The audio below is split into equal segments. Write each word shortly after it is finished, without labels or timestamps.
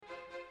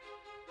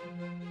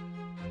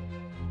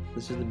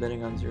This is the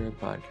Betting on Zero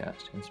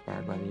podcast,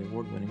 inspired by the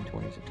award-winning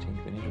 2016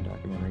 financial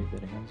documentary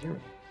Betting on Zero,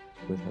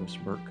 with hosts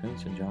Bert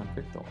Kuntz and John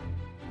Fichthorn.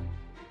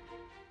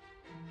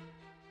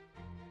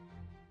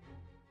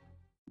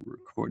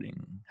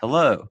 Recording.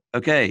 Hello.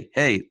 Okay.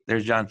 Hey,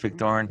 there's John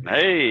Fichthorn.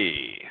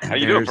 Hey, how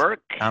you doing,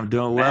 Bert? I'm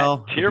doing Matt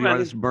well. Tierman.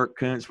 This is Bert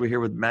Kuntz. We're here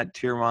with Matt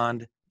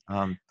Tierman.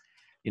 Matt.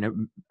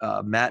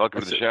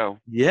 Welcome to the show.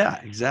 Yeah,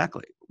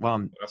 exactly.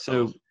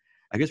 So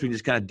I guess we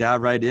just kind of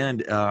dive right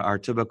in. Our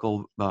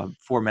typical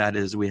format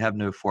is we have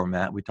no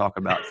format. We talk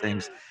about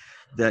things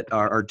that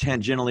are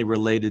tangentially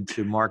related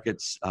to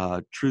markets,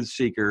 truth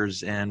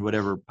seekers, and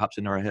whatever pops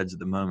into our heads at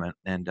the moment.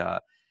 And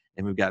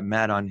we've got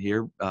Matt on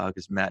here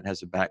because Matt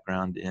has a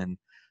background in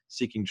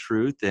seeking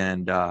truth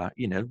and,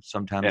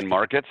 sometimes in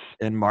markets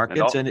and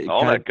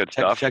all that good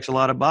stuff. Checks a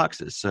lot of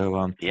boxes.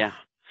 So, yeah.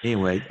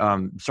 Anyway,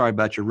 sorry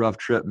about your rough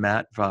trip,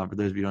 Matt. For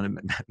those of you who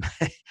don't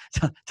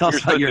know, tell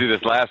us about to do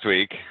this last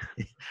week.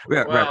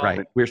 Right.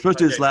 We were supposed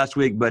to do this last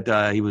week,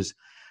 but he was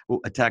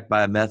attacked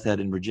by a meth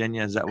head in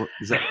Virginia. Is that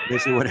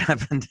basically what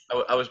happened?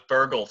 I was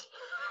burgled.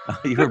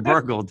 You were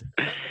burgled.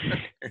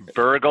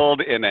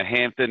 Burgled in a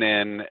Hampton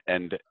Inn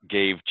and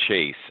gave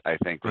chase, I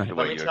think was the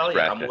way you expressed it.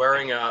 Let me tell you, I'm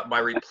wearing my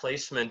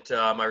replacement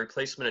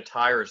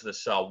attire is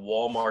this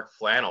Walmart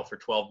flannel for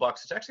 $12.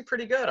 It's actually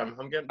pretty good. I'm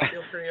feeling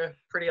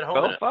pretty at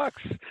home.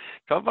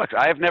 $12.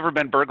 I have never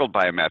been burgled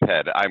by a meth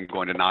head. I'm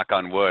going to knock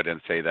on wood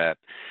and say that.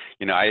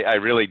 I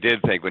really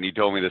did think when you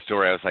told me the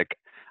story, I was like,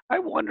 I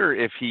wonder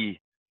if he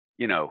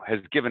has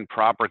given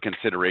proper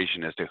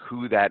consideration as to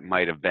who that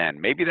might have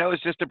been. Maybe that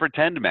was just a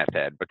pretend meth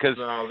head because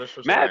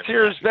Matt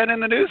here has been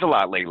in the news a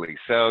lot lately.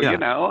 So,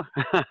 yeah.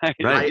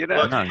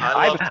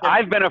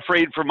 I've been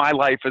afraid for my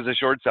life as a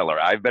short seller.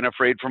 I've been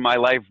afraid for my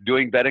life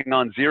doing betting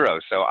on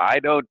zero. So I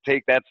don't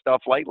take that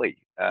stuff lightly.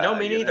 No,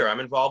 me neither. I'm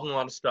involved in a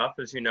lot of stuff,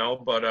 as you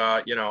know, but,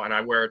 and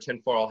I wear a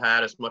tinfoil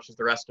hat as much as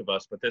the rest of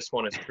us, but this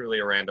one is truly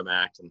a random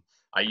act. And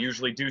I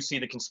usually do see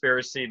the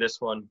conspiracy.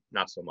 This one,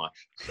 not so much.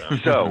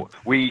 So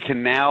we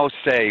can now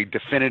say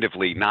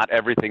definitively not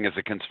everything is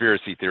a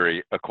conspiracy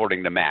theory,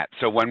 according to Matt.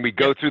 So when we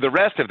go through the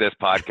rest of this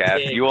podcast,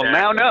 exactly. You will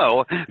now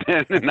know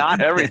that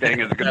not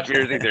everything is a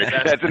conspiracy theory.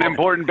 That's an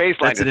important baseline.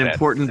 That's an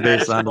important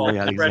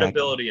baseline.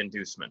 Credibility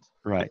inducement.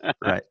 Right.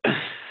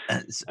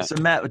 So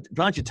Matt,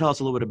 why don't you tell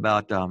us a little bit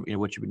about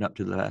what you've been up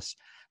to the last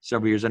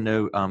several years? I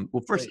know.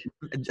 First,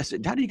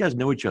 how do you guys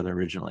know each other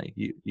originally?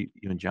 You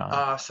and John.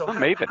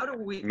 Maven. How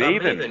do we?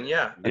 Maven.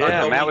 Yeah.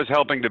 Matt was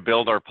helping to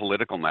build our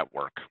political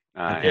network.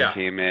 He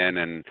came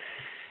in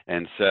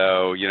and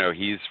so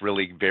he's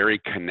really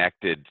very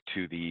connected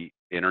to the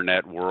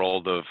internet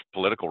world of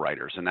political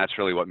writers, and that's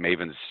really what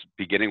Maven's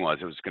beginning was.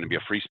 It was going to be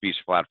a free speech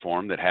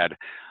platform that had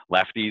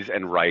lefties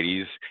and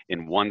righties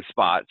in one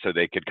spot so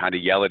they could kind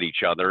of yell at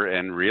each other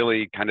and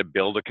really kind of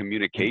build a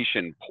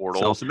communication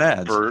portal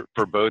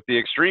for both the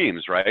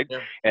extremes, right? Yeah.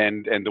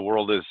 And the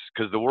world is,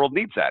 because the world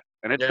needs that,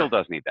 and it still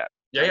does need that.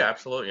 Yeah,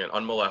 absolutely. And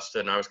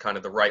unmolested. And I was kind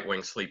of the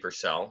right-wing sleeper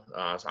cell.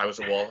 I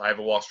have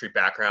a Wall Street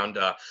background.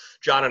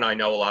 John and I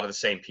know a lot of the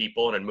same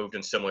people and had moved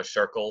in similar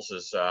circles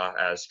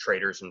as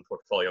traders and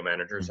portfolio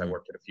managers. Mm-hmm. I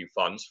worked at a few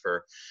funds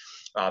for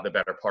the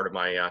better part of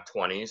my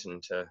 20s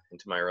into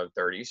my early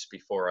 30s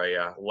before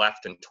I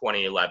left in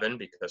 2011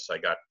 because I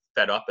got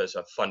fed up as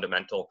a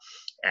fundamental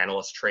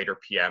analyst, trader,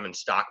 PM, and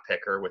stock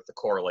picker with the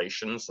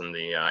correlations and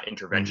the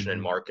intervention in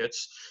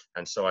markets.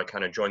 And so I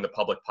kind of joined the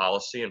public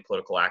policy and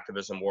political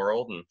activism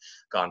world and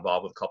got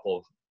involved with a couple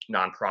of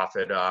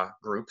nonprofit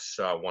groups,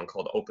 one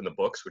called Open the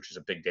Books, which is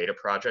a big data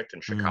project in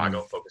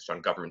Chicago focused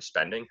on government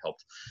spending,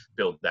 helped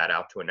build that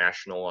out to a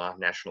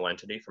national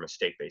entity from a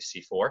state-based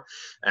C4,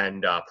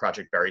 and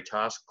Project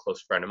Veritas, close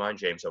friend of mine,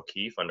 James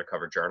O'Keefe,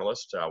 undercover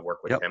journalist,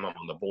 work with him. I'm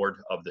on the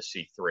board of the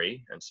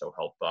C3, and so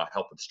help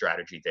with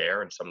strategy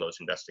there and some of those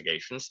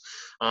investigations.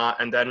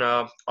 And then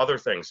other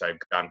things, I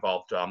got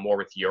involved more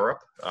with Europe.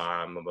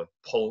 I'm a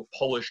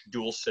Polish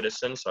dual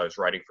citizen, so I was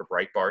writing for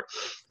Breitbart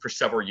for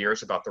several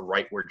years about the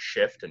rightward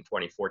shift in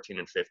 2014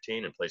 and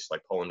 15 in places like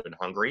Poland and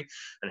Hungary,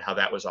 and how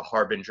that was a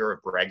harbinger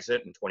of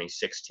Brexit in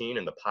 2016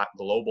 and the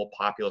global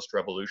populist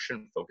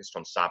revolution focused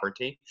on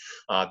sovereignty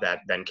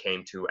that then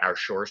came to our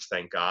shores,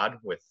 thank God,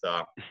 with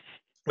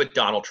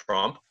Donald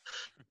Trump.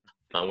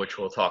 Which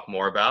we'll talk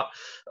more about,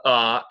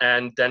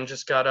 and then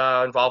just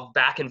got involved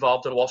in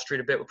Wall Street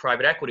a bit with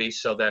private equity.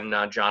 So then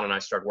John and I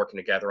started working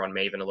together on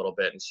Maven a little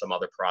bit and some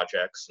other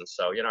projects. And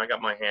so I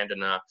got my hand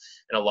in a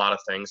lot of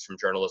things, from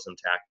journalism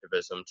to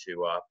activism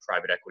to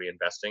private equity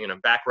investing. And I'm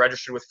back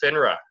registered with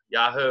FINRA,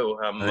 Yahoo.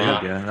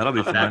 That'll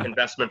be fun. Back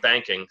investment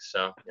banking.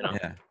 So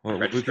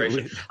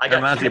registration. We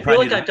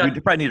probably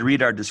need to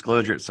read our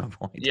disclosure at some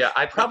point. Yeah,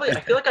 I feel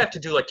like I have to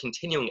do like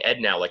continuing ed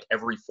now, like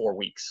every 4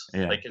 weeks.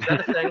 Yeah. Like, is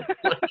that a thing?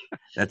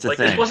 That's a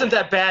thing. It wasn't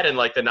that bad in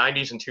like the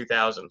 90s and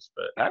 2000s,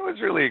 but I was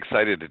really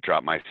excited to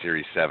drop my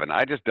Series 7.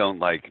 I just don't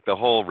like the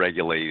whole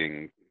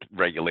regulated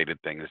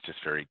thing. Is just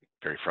very,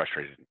 very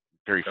frustrating.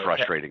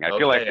 Frustrating. I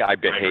feel like I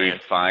behave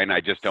fine. I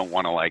just don't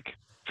want to like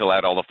fill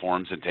out all the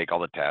forms and take all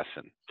the tests.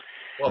 And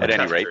at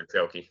any rate,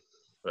 jokey.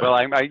 But.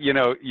 Well,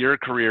 your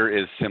career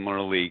is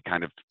similarly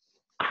kind of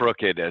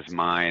crooked as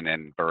mine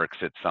and Burke's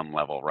at some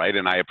level, right?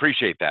 And I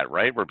appreciate that,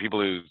 right? Where people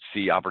who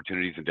see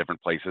opportunities in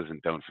different places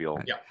and don't feel.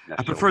 Yeah.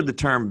 I prefer the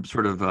term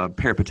sort of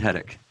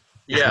peripatetic.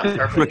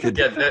 Yeah, crooked.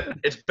 Yeah,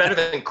 it's better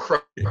than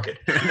crooked.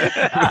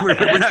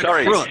 we're not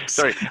crooks.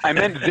 Sorry, I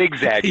meant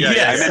zigzag.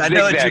 Yes, I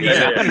know what you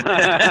meant.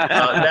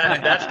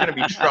 That's going to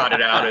be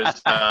trotted out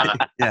as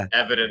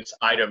evidence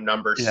item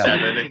number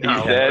 7. He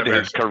said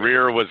his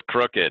career was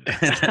crooked.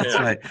 That's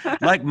right.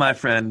 Like my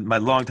friend, my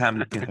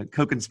longtime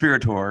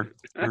co-conspirator.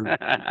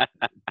 Yeah.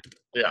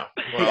 Well,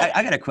 hey,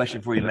 I got a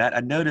question for you, Matt. I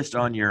noticed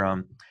on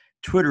your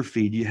Twitter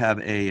feed you have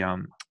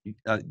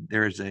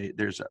there's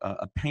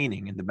a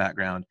painting in the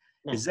background.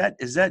 Is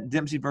that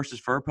Dempsey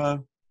versus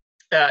Firpo?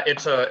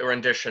 It's a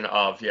rendition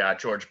of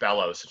George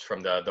Bellows. It's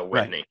from the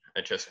Whitney. Right.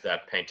 It just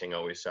that painting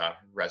always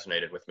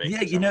resonated with me.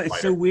 Yeah,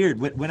 it's so weird.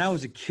 When I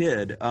was a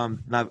kid,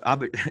 now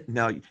you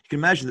can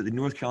imagine that the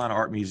North Carolina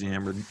Art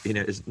Museum,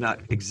 is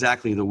not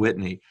exactly the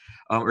Whitney,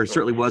 or it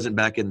certainly wasn't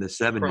back in the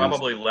 70s.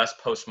 Probably less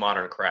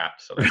postmodern crap.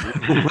 So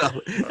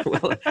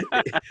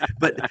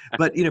but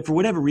for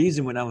whatever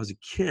reason, when I was a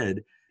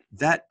kid,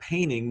 that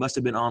painting must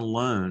have been on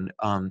loan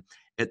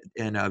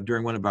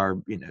during one of our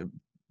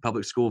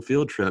public school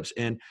field trips,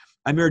 and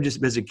I remember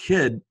just as a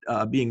kid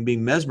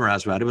being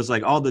mesmerized by it. It was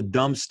like all the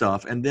dumb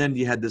stuff, and then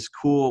you had this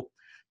cool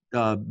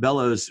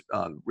Bellows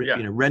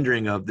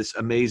rendering of this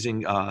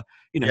amazing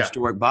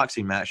historic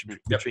boxing match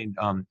between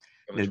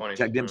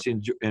Jack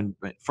Dempsey and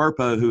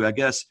Firpo, who I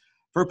guess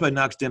Firpo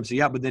knocks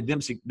Dempsey out, but then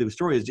Dempsey, the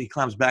story is he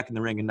climbs back in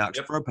the ring and knocks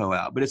Firpo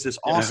out. But it's this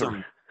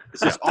awesome,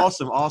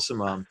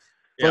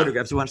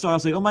 photograph. So when I saw it, I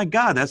was like, oh my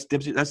God, that's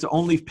Dempsey. That's the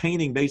only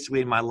painting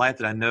basically in my life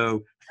that I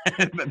know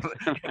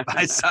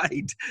by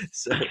sight.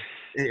 So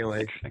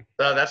anyway.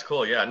 That's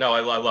cool. Yeah, no, I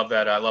love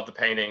that. I love the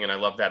painting, and I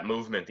love that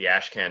movement, the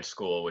Ashcan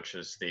School, which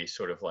is the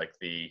sort of like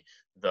the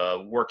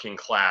working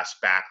class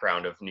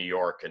background of New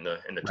York in the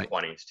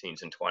 20s,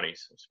 teens and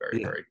 20s. It's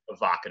very, very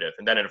evocative.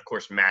 And then it of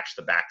course matched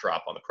the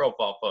backdrop on the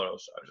profile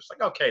photos. So I was just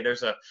like, okay,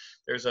 there's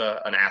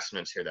an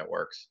assonance here that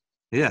works.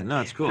 Yeah,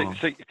 no, it's cool.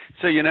 So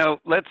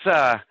let's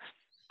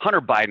Hunter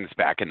Biden's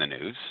back in the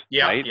news,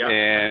 right? Yeah.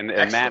 And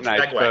Matt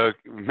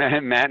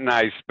and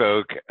I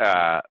spoke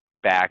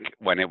back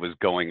when it was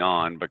going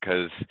on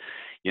because,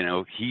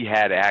 he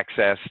had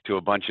access to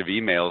a bunch of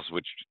emails,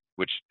 which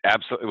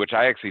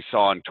I actually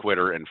saw on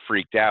Twitter and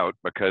freaked out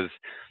because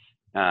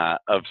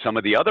of some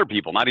of the other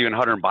people, not even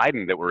Hunter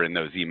Biden, that were in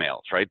those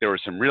emails, right? There were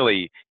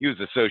he was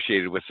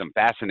associated with some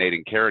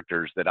fascinating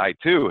characters that I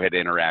too had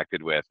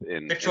interacted with.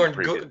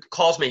 Victor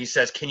calls me, he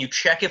says, "Can you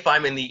check if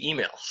I'm in the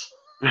emails?"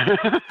 Right.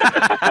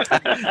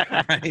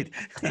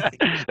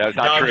 That's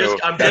not true.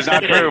 That's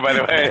not true, by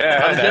the way.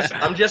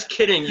 I'm just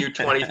kidding, you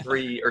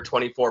 23 or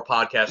 24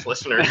 podcast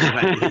listeners.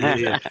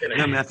 Yeah.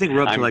 No, I think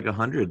we're up to like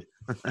 100.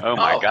 Oh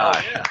my God!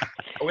 Oh, yeah.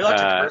 Are we allowed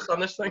to curse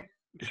on this thing?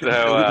 So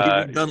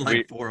we've done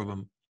like 4 of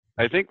them.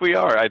 I think we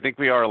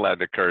are allowed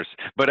to curse.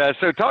 But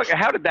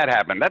how did that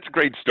happen? That's a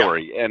great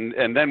story. Yeah.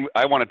 And then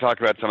I want to talk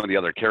about some of the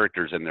other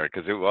characters in there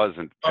because it was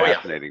a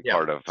fascinating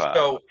part of.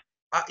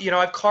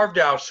 I've carved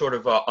out sort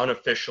of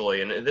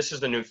unofficially, and this is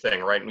the new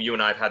thing, right? You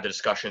and I have had the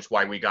discussions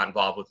why we got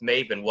involved with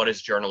Maven. What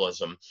is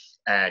journalism?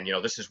 And,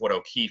 this is what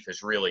O'Keefe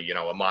is really,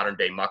 a modern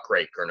day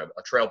muckraker and a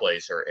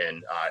trailblazer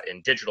in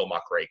digital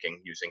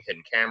muckraking using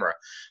hidden camera.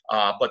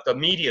 But the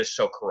media is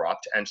so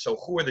corrupt. And so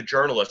who are the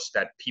journalists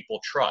that people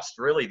trust?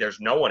 Really, there's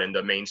no one in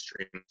the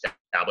mainstream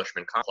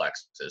establishment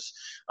complexes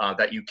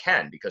that you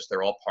can, because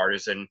they're all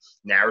partisan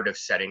narrative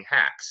setting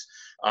hacks.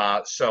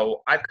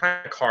 So I've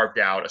kind of carved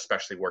out,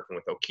 especially working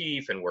with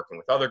O'Keefe and working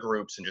with other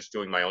groups and just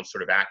doing my own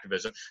sort of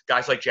activism.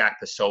 Guys like Jack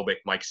Posobiec,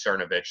 Mike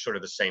Cernovich, sort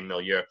of the same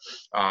milieu,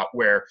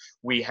 where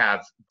we have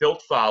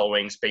built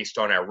followings based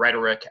on our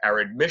rhetoric, our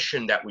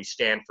admission that we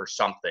stand for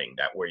something,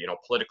 that we're,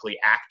 politically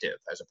active,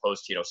 as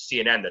opposed to,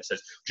 CNN that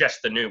says just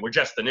the news. We're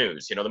just the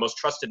news. The most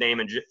trusted name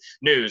in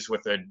news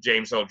with the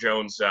James Earl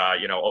Jones,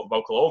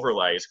 vocal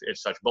overlay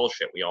is such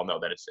bullshit. We all know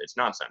that it's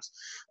nonsense.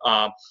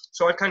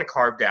 So I've kind of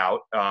carved out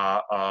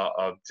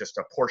just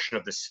a portion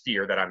of the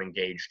sphere that I'm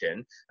engaged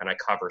in, and I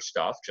cover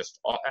stuff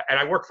and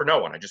I work for no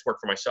one. I just work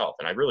for myself,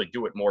 and I really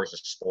do it more as a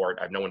sport.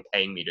 I have no one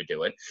paying me to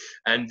do it.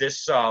 And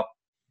this,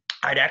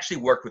 I'd actually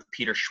worked with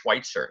Peter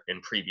Schweitzer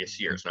in previous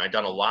years, and I'd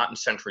done a lot in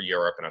Central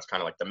Europe, and I was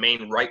kind of like the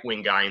main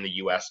right-wing guy in the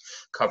U.S.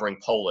 covering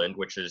Poland,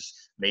 which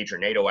is major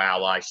NATO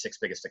ally, 6th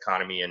biggest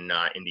economy in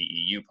the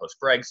EU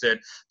post-Brexit,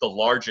 the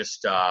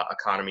largest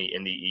economy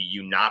in the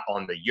EU, not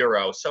on the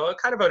euro. So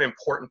kind of an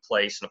important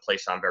place, and a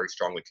place I'm very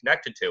strongly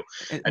connected to.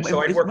 And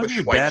so I'd work with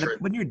Schweitzer.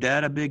 Wasn't your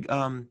dad a big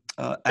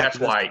That's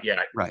why,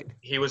 right.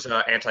 He was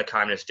an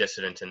anti-communist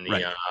dissident in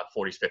the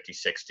 40s,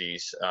 50s,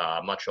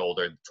 60s, much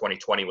older.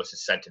 2020 was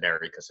his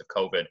centenary because of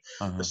COVID.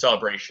 The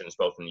celebrations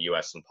both in the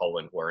U.S. and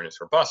Poland weren't as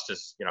robust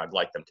as I'd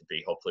like them to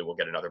be. Hopefully we'll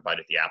get another bite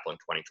at the apple in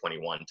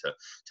 2021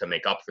 to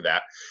make up for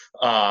that.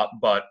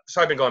 But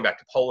so I've been going back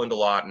to Poland a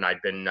lot, and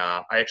I've been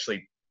I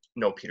actually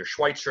know Peter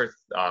Schweitzer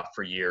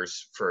for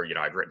years.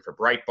 I'd written for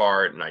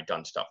Breitbart, and I'd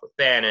done stuff with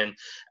Bannon,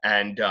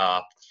 and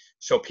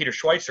So Peter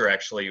Schweitzer,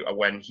 actually,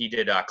 when he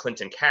did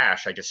Clinton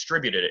Cash, I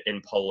distributed it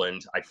in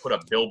Poland. I put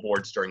up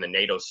billboards during the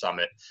NATO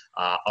summit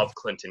of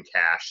Clinton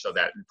Cash, so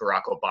that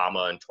Barack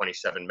Obama and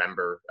 27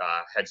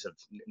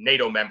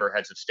 NATO member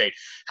heads of state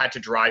had to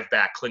drive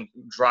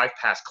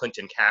past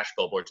Clinton Cash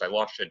billboards. I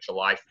launched it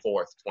July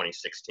 4th,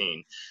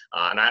 2016,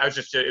 and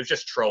it was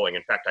just trolling.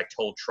 In fact, I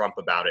told Trump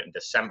about it in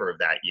December of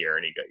that year,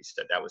 and he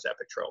said that was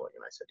epic trolling,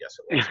 and I said yes,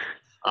 it was.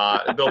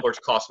 The billboards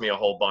cost me a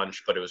whole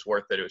bunch, but it was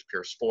worth it. It was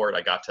pure sport.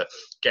 I got to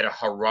get a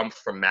harumph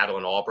from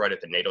Madeleine Albright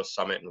at the NATO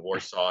summit in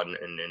Warsaw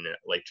in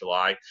late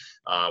July,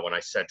 when I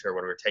said to her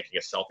when we were taking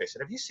a selfie, I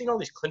said, "Have you seen all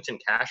these Clinton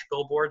Cash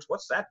billboards?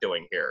 What's that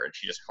doing here?" And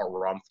she just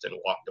harumphed and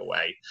walked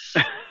away.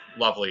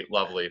 Lovely,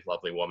 lovely,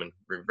 lovely woman.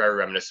 Very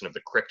reminiscent of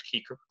the Crypt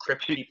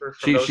Keeper.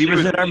 She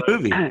was in our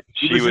movie.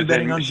 She was in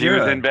Betting on Zero.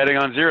 She was in Betting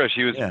on Zero.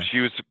 She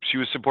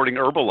was supporting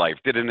Herbalife.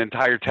 Did an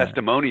entire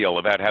testimonial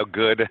about how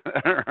good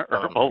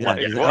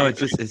Herbalife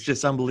was. It's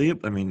just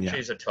unbelievable. I mean,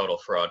 she's a total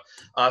fraud.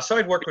 So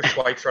I'd worked with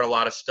Schweitzer on a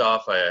lot of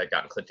stuff. I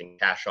got Clinton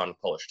Cash on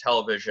Polish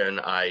television.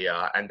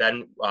 And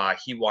then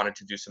he wanted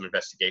to do some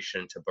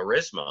investigation into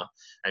Burisma,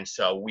 and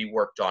so we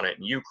worked on it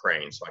in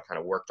Ukraine. So I kind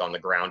of worked on the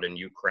ground in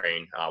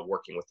Ukraine,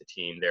 working with the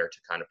team there to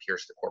kind of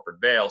pierce the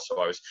corporate veil. So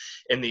I was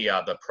in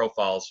the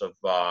profiles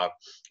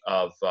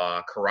of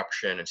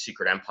corruption and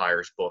secret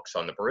empires books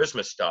on the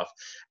Burisma stuff,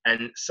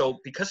 and so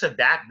because of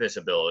that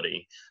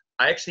visibility,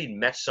 I actually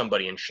met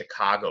somebody in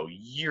Chicago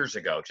years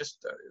ago,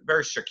 just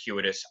very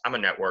circuitous. I'm a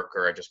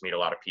networker. I just meet a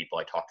lot of people.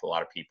 I talk to a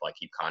lot of people. I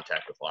keep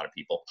contact with a lot of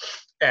people.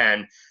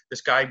 And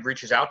this guy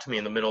reaches out to me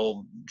in the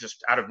middle,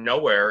 just out of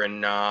nowhere,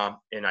 in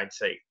I'd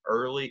say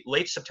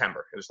late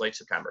September. It was late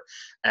September.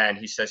 And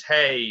he says,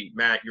 "Hey,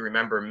 Matt, you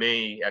remember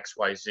me,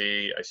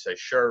 XYZ?" I say,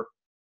 "Sure."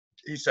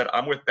 He said,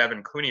 "I'm with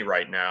Bevan Cooney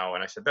right now."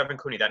 And I said, "Bevan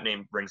Cooney, that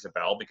name rings a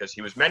bell," because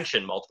he was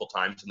mentioned multiple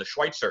times in the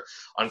Schweitzer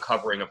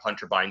uncovering of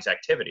Hunter Biden's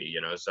activity,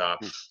 as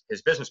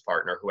his business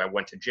partner who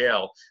went to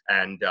jail.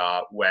 And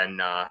when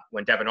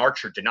Devon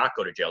Archer did not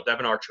go to jail,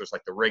 Devon Archer was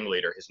like the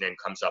ringleader. His name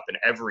comes up in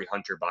every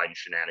Hunter Biden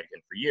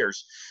shenanigan for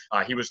years.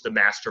 He was the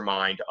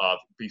mastermind of,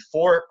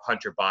 before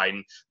Hunter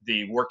Biden,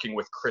 the working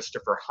with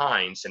Christopher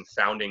Hines and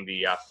founding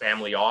the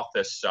family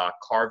office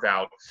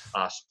carve-out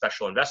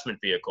special investment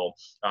vehicle,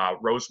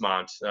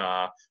 Rosemont.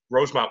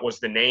 Rosemont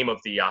was the name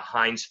of the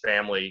Hines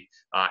family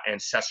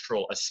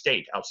ancestral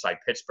estate outside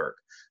Pittsburgh.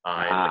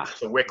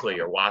 It's a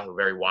Wickley, or a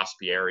very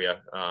waspy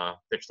area.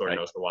 Pittsburgh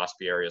knows the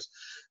waspy areas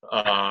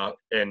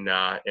in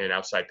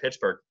outside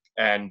Pittsburgh.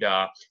 And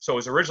so it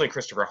was originally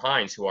Christopher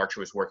Hines who Archer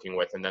was working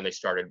with, and then they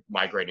started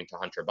migrating to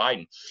Hunter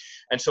Biden.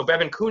 And so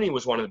Bevan Cooney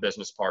was one of the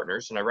business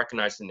partners, and I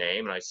recognized the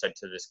name, and I said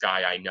to this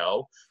guy I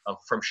know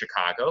from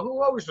Chicago,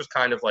 who always was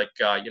kind of like,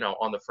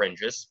 on the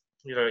fringes.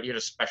 He had a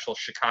special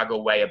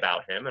Chicago way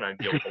about him, and I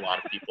deal with a lot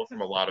of people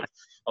from a lot of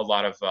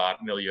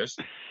milieus.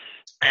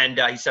 And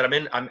he said,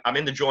 I'm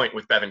in the joint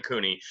with Bevan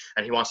Cooney,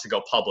 and he wants to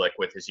go public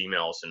with his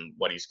emails and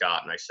what he's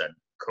got. And I said,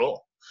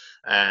 cool.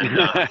 And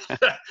I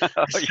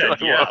said,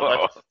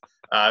 yeah.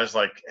 I was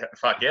like,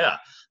 fuck yeah.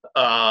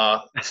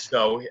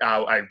 So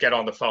I get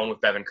on the phone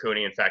with Bevan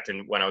Cooney. In fact,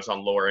 when I was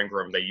on Laura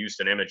Ingraham, they used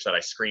an image that I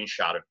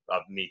screenshot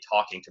of me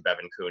talking to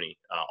Bevan Cooney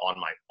on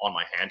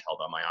my handheld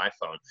on my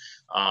iPhone.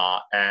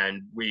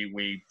 And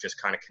we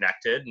just kind of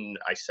connected. And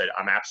I said,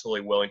 I'm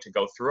absolutely willing to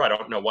go through. I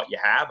don't know what you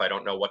have. I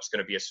don't know what's going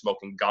to be a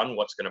smoking gun,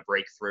 what's going to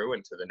break through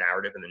into the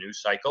narrative and the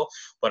news cycle.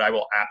 But I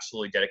will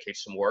absolutely dedicate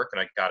some work.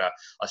 And I got a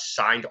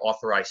signed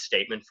authorized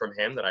statement from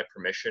him that I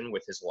permission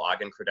with his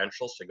login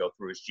credentials to go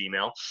through his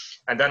Gmail.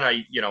 And then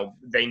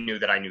they knew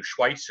that I knew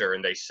Schweitzer,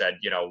 and they said,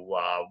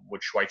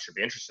 would Schweitzer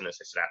be interested in this?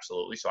 I said,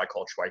 absolutely. So I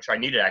called Schweitzer. I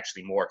needed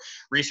actually more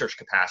research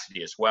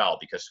capacity as well,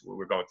 because we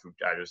were going through,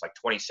 it was like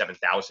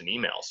 27,000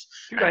 emails.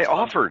 Dude, I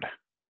offered.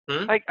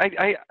 I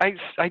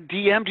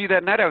DM'd you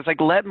that night. I was like,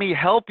 let me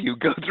help you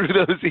go through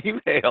those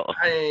emails.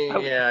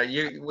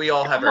 We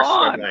all have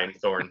our swim lane,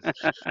 Thorne.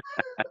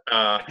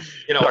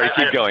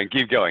 Sorry,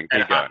 keep going.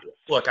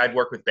 Look, I'd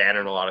worked with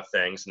Bannon on a lot of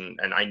things, and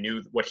I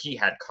knew what he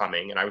had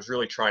coming, and I was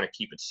really trying to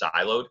keep it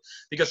siloed,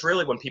 because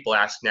really when people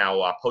ask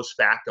now post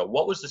facto,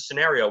 what was the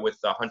scenario with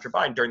Hunter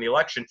Biden during the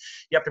election,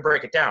 you have to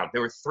break it down.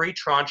 There were 3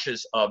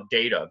 tranches of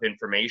data, of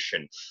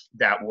information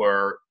that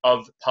were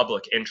of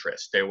public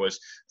interest. There was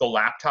the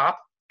laptop,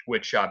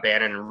 which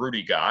Bannon and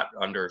Rudy got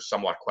under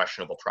somewhat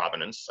questionable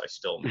provenance. I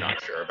still am not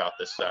sure about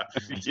this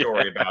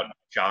story about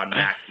John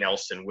Mac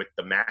Nelson with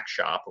the Mac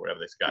shop, or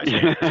whatever this guy's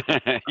name is.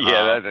 That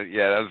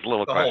was a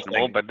little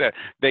questionable, but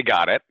they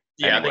got it.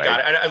 Yeah, anyway. They got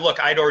it. And look,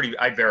 I'd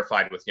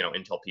verified with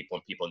Intel people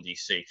and people in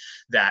DC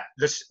that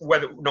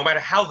no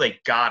matter how they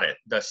got it,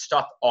 the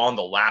stuff on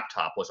the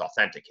laptop was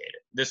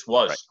authenticated. This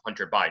was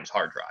Hunter Biden's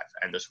hard drive,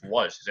 and this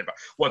was his,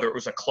 whether it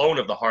was a clone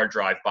of the hard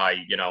drive by,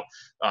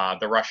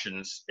 the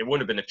Russians. It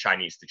wouldn't have been the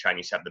Chinese. The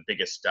Chinese have the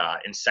biggest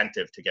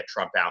incentive to get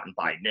Trump out and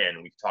Biden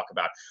in. We talk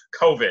about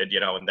COVID,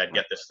 and then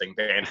get this thing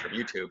banned from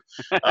YouTube.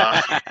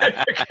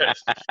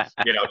 Because,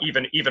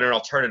 even an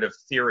alternative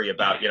theory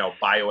about,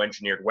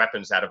 bioengineered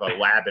weapons out of a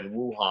lab in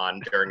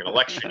Wuhan during an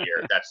election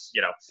year, that's,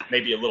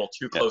 maybe a little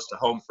too close to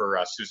home for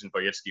Susan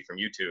Wojcicki from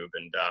YouTube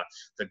and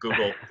the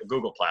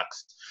Googleplex.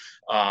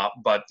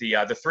 But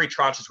the three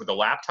tranches with the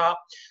laptop,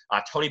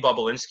 Tony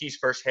Bobulinski's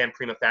firsthand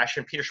prima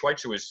facie. Peter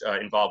Schweitzer was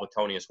involved with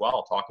Tony as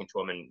well, talking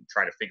to him and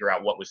trying to figure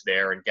out what was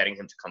there and getting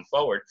him to come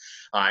forward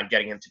and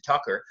getting him to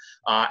Tucker.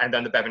 And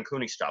then the Bevan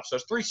Cooney stuff. So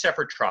it's three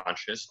separate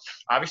tranches.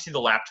 Obviously, the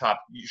laptop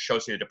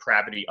shows you the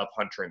depravity of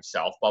Hunter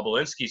himself.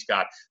 Bobulinski's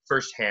got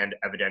firsthand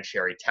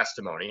evidentiary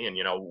testimony. And,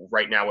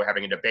 right now we're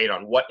having a debate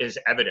on what is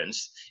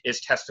evidence.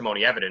 Is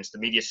testimony evidence? The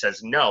media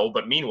says no.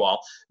 But meanwhile,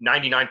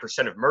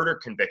 99% of murder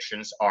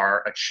convictions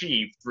are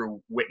achieved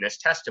through witness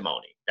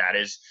testimony. That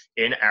is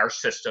in our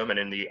system and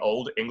in the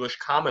old English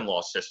common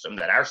law system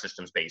that our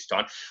system's based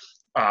on.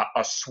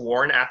 A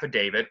sworn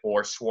affidavit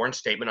or sworn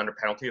statement under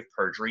penalty of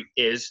perjury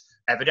is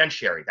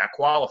evidentiary. That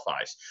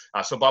qualifies.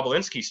 So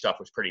Bobulinski's stuff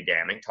was pretty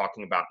damning,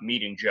 talking about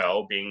meeting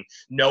Joe,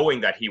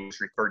 knowing that he was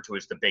referred to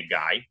as the big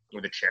guy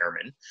or the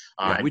chairman.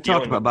 We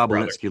talked about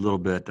Bobulinski a little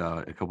bit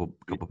a couple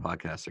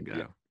podcasts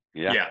ago.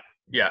 Yeah.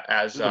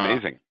 As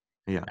amazing.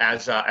 Yeah.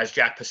 As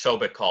Jack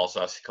Posobiec calls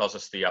us, he calls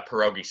us the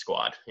pierogi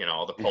squad.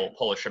 The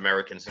Polish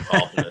Americans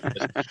involved in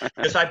this.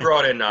 Because I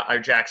brought in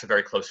Jack's a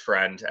very close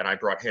friend, and I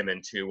brought him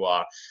in to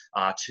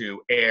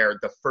air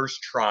the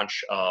first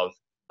tranche of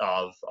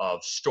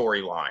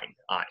storyline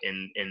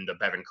in the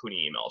Bevan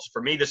Cooney emails.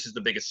 For me, this is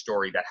the biggest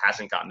story that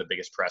hasn't gotten the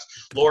biggest press.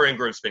 Laura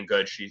Ingram's been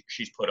good.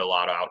 She's put a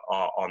lot out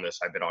on this.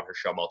 I've been on her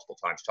show multiple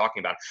times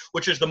talking about it,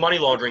 which is the money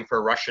laundering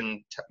for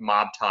Russian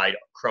mob-tied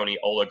crony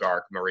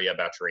oligarch Maria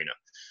Buterin.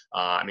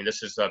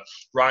 This is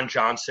Ron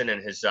Johnson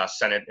and his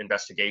Senate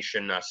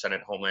investigation,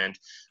 Senate Homeland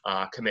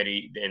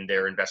Committee. In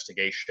their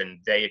investigation,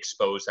 they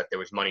exposed that there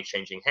was money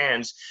changing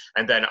hands,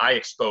 and then I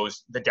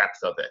exposed the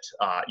depth of it.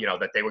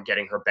 That they were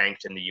getting her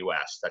banked in the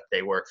U.S., that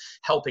they were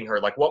helping her.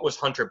 Like, what was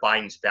Hunter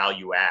Biden's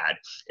value add?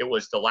 It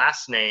was the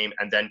last name,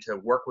 and then to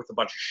work with a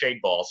bunch of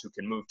shade balls who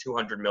can move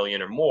 $200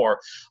 million or more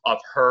of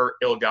her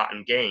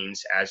ill-gotten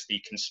gains as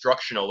the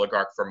construction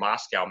oligarch for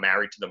Moscow,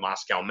 married to the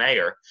Moscow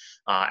mayor.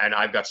 And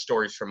I've got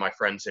stories from my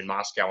friends in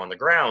Moscow on the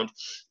ground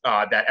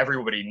that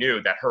everybody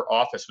knew that her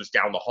office was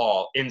down the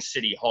hall in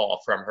City Hall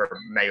from her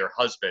mayor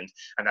husband,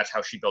 and that's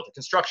how she built a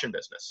construction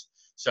business.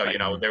 So,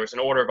 there was an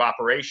order of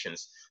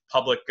operations.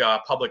 Public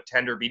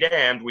tender be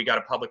damned. We got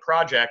a public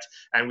project,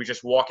 and we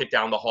just walk it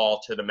down the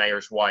hall to the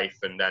mayor's wife,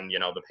 and then,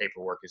 the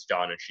paperwork is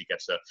done, and she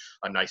gets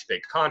a nice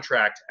big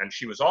contract. And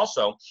she was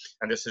also,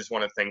 and this is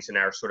one of the things in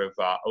our sort of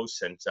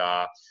OSINT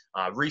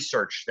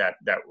research that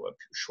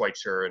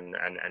Schweitzer and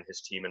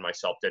his team and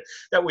myself did,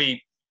 that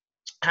we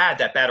had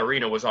that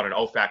Buterin was on an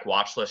OFAC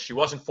watch list. She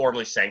wasn't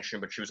formally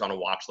sanctioned, but she was on a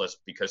watch list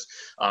because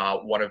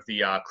one of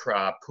the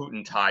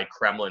Putin-tied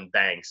Kremlin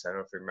banks, I don't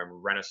know if you remember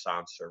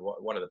Renaissance or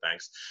one of the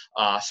banks,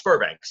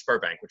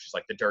 Sberbank, which is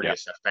like the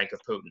dirtiest bank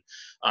of Putin.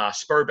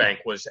 Sberbank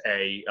was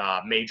a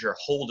major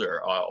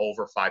holder,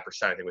 over 5%,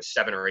 I think it was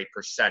 7 or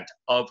 8%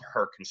 of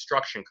her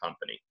construction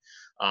company.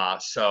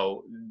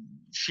 So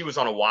she was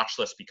on a watch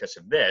list because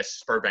of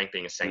this, Sberbank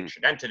being a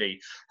sanctioned entity,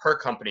 her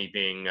company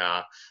being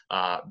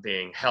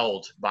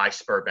held by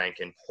Sberbank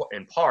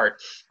in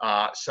part.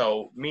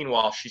 So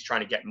meanwhile, she's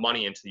trying to get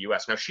money into the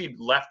U.S. Now, she'd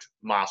left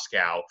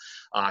Moscow.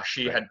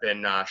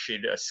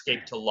 She'd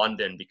escaped to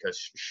London because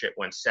shit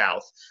went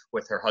south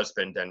with her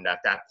husband. And at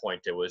that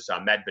point, it was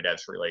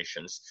Medvedev's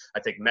relations. I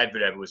think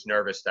Medvedev was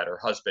nervous that her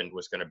husband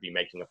was going to be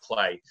making a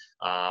play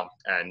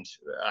and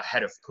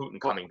ahead of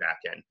Putin coming back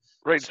in.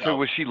 Right. So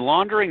was she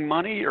laundering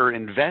money or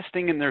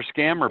investing in their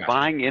scam or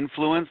buying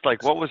influence?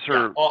 Like, what was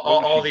her?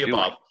 All the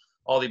above.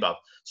 All the above.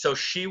 So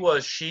she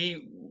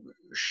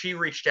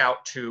reached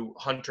out to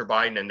Hunter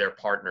Biden and their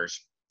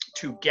partners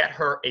to get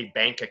her a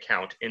bank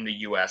account in the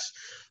U.S.,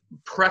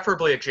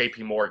 preferably at JP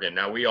Morgan.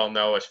 Now, we all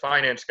know as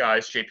finance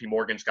guys, JP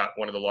Morgan's got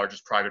one of the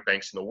largest private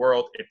banks in the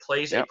world. It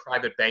plays a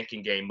private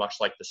banking game much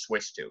like the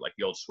Swiss do, like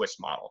the old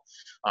Swiss model.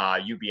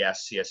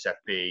 UBS,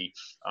 CSFB,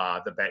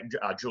 the bank,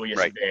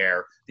 Julius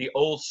Baer, the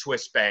old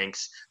Swiss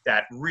banks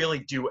that really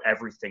do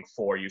everything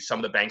for you. Some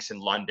of the banks in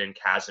London,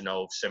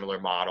 Cazenove, similar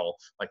model,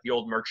 like the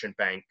old merchant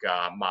bank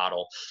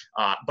model,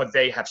 but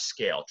they have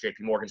scale.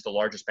 JP Morgan's the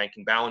largest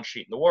banking balance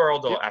sheet in the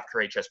world after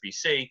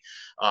HSBC.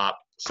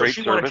 So great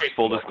service,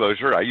 full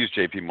disclosure. I use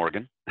JP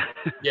Morgan. I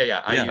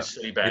use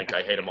Citibank.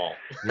 I hate them all.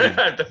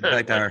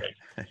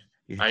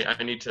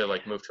 I need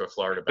to move to a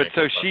Florida bank.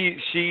 But so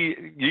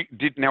you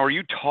did. Now, are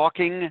you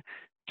talking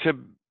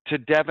to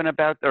Devin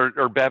about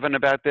or Bevan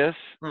about this,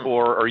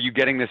 or are you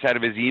getting this out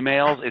of his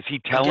emails? Is he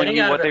telling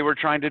you what they were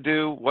trying to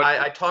do?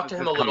 I talked to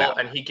him a little,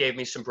 and he gave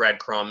me some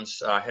breadcrumbs.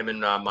 Him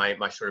and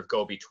my sort of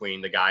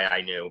go-between, the guy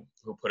I knew,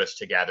 who put us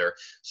together,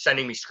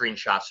 sending me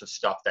screenshots of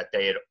stuff that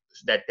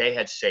they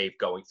had saved,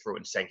 going through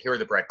and saying, here are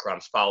the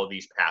breadcrumbs, follow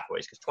these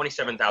pathways. Because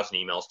 27,000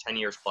 emails, 10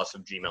 years plus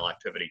of Gmail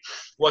activity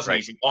wasn't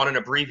easy. On an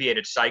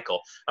abbreviated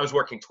cycle, I was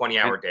working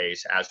 20-hour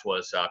days, as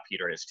was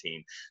Peter and his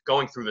team,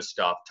 going through the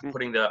stuff, to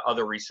putting the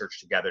other research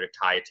together to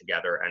tie it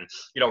together, and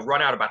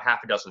run out about half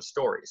a dozen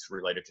stories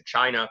related to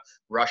China,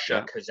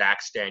 Russia,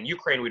 Kazakhstan,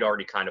 Ukraine. We'd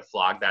already kind of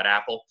flogged that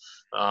apple,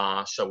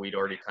 so we'd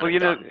already kind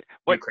of done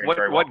Ukraine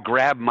what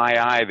grabbed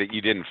my eye that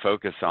you didn't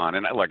focus on,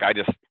 and look, I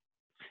just,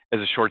 as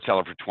a short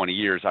seller for 20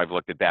 years, I've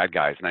looked at bad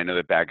guys, and I know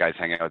that bad guys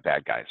hang out with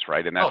bad guys,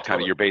 right? And that's kind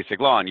of your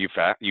basic law. And you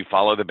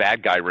follow the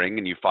bad guy ring,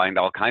 and you find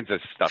all kinds of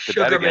stuff to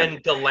bet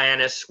against. Sugarman,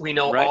 Galanis, we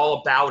know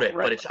all about it,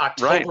 but it's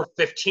October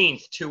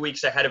 15th, 2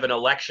 weeks ahead of an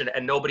election,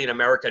 and nobody in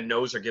America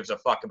knows or gives a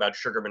fuck about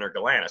Sugarman or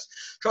Galanis.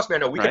 Trust me, I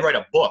know we could write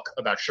a book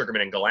about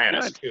Sugarman and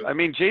Galanis too. I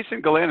mean,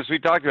 Jason Galanis, we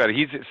talked about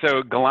it.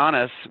 So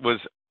Galanis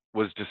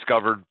was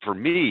discovered for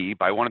me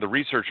by one of the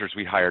researchers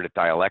we hired at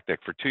Dialectic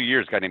for 2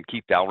 years, a guy named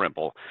Keith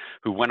Dalrymple,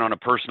 who went on a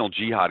personal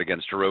jihad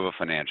against Jarova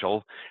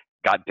Financial,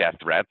 got death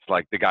threats.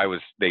 Like, the guy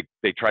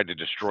they tried to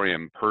destroy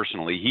him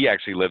personally. He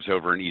actually lives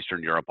over in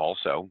Eastern Europe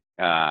also.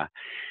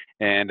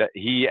 And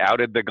he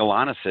outed the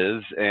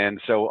Galanises. And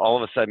so all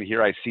of a sudden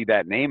here I see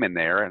that name in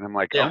there, and I'm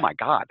like, oh my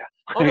God.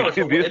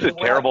 These are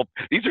terrible.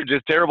 These are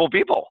just terrible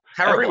people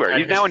everywhere.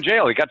 He's now in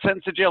jail. He got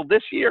sentenced to jail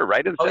this year,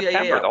 right in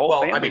September. The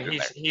whole family.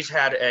 He's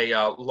had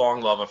a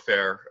long love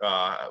affair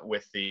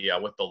with the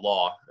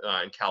law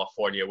in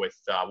California. With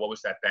what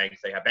was that bank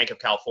they had? Bank of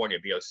California,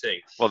 BOC.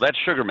 Well, that's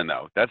Sugarman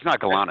though. That's not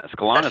Galanis.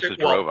 Galanis is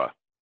Jarova.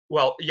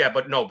 Well, yeah,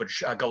 but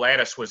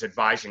Galanis was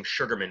advising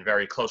Sugarman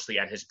very closely,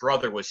 and his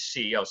brother was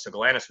CEO, so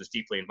Galanis was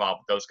deeply involved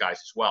with those guys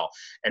as well.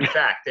 In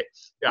fact,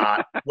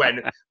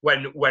 when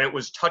it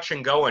was touch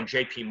and go on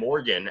J.P.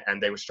 Morgan,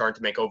 and they were starting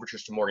to make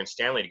overtures to Morgan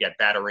Stanley to get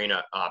Bat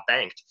Arena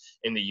banked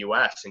in the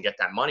U.S. and get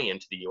that money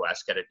into the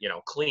U.S., get it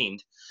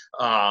cleaned,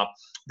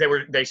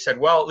 they said,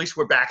 well, at least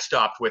we're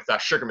backstopped with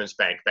Sugarman's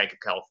bank, Bank of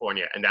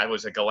California, and that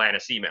was a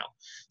Galanis email.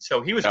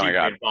 So he was deeply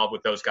involved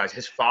with those guys.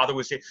 His father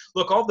was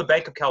all the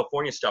Bank of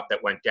California stuff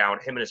that went down,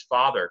 him and his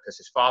father, because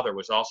his father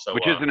was also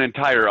which is an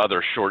entire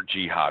other short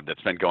jihad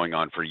that's been going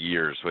on for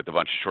years with a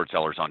bunch of short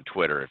sellers on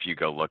Twitter. If you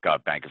go look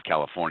up Bank of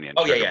California, and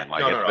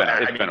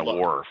it's been a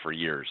war for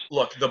years.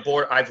 Look, the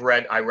board, I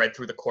read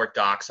through the court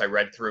docs, I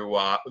read through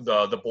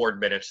the board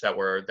minutes that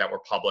were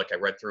public, I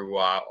read through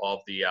all of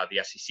the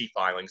SEC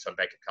filings on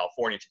Bank of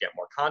California to get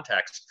more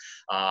context,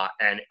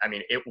 and I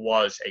mean, it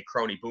was a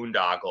crony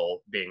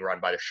boondoggle being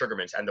run by the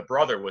Sugarmans, and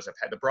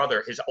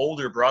his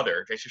older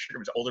brother, Jason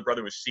Sugarman's older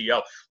brother, was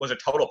CEO, was a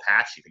total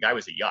patsy. The guy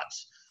was a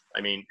yutz.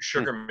 I mean,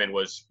 Sugarman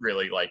was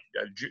really like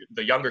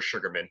the younger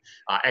Sugarman,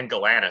 and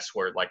Galanis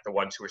were like the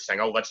ones who were saying,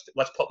 "Oh, let's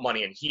put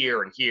money in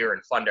here and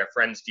fund our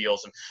friends'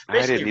 deals." And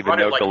I didn't even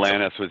know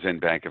Galanis was in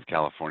Bank of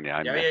California.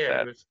 I missed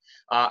that. It was,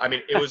 I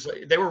mean, it was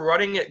they were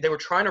running it. They were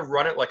trying to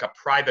run it like a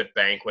private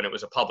bank when it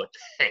was a public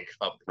bank,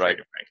 bank,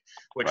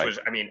 which was,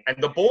 I mean,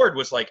 and the board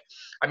was like,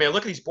 I mean,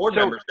 look at these board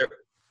members.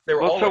 They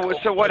were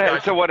so what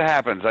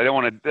happens? I don't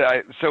want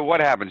to. So what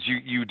happens?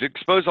 You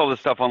expose all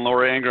this stuff on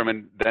Laura Ingraham,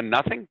 and then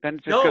nothing.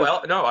 Then just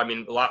no. I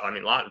mean, a lot.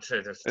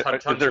 There's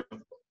tons of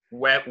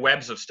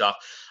webs of stuff.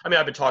 I mean,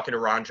 I've been talking to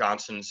Ron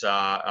Johnson's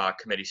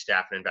committee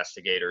staff and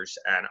investigators,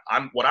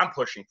 and what I'm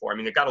pushing for. I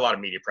mean, they've got a lot of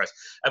media press.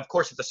 Of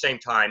course, at the same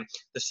time,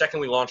 the second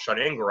we launched on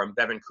Ingraham,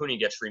 Bevan Cooney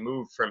gets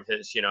removed from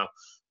his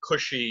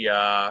cushy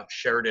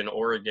Sheridan,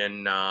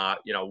 Oregon,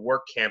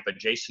 work camp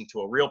adjacent to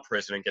a real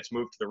prison, and gets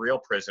moved to the real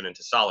prison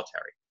into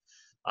solitary.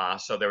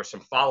 So there was some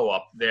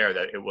follow-up there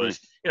that it was,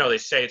 they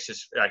say it's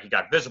just he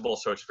got visible,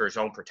 so it's for his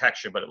own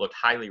protection, but it looked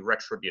highly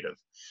retributive.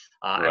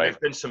 And there's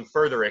been some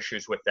further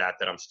issues with that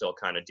I'm still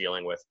kind of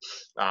dealing with,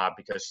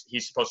 because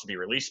he's supposed to be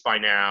released by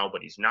now,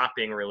 but he's not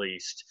being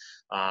released.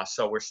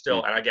 So we're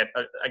still, and I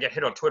get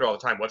hit on Twitter all the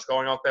time. What's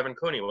going on with Bevan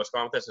Cooney? What's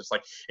going on with this? It's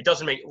like, it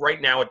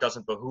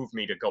doesn't behoove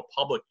me to go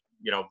public,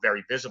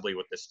 very visibly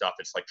with this stuff.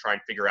 It's like trying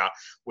to figure out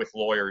with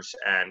lawyers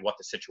and what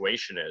the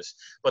situation is.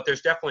 But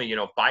there's definitely,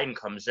 Biden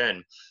comes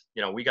in,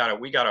 we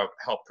gotta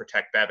help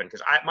protect Bevan,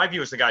 because my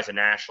view is the guy's a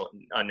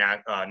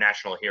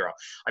national hero.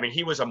 I mean,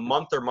 he was a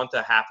month or month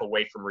and a half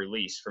away from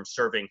release, from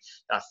serving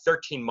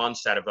 13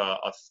 months out of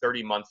a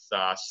 30-month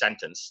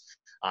sentence.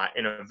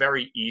 In a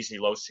very easy,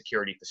 low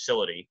security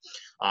facility.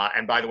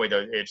 And by the way,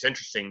 it's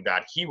interesting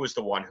that he was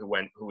the one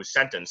who was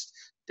sentenced.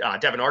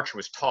 Devin Archer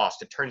was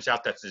tossed. It turns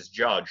out that's his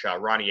judge,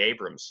 Ronnie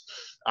Abrams.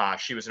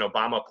 She was an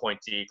Obama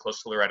appointee,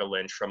 close to Loretta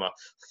Lynch, from a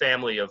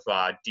family of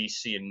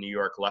D.C. and New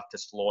York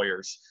leftist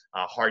lawyers,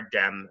 hard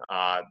Dem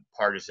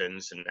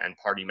partisans and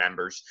party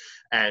members.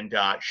 And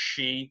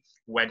she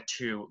went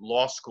to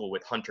law school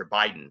with Hunter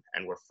Biden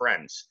and were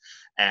friends.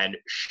 And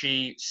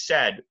she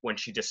said, when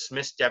she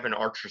dismissed Devin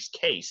Archer's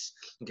case,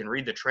 you can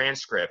read the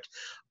transcript,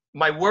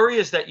 "My worry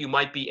is that you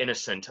might be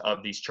innocent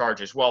of these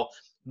charges." Well,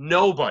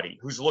 Nobody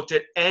who's looked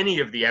at any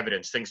of the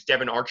evidence thinks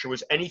Devon Archer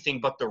was anything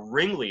but the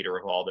ringleader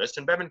of all this.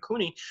 And Bevan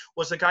Cooney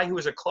was a guy who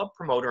was a club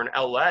promoter in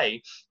LA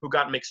who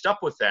got mixed up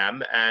with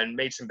them and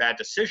made some bad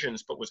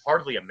decisions, but was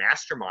hardly a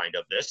mastermind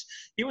of this.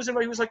 He was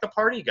like the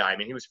party guy. I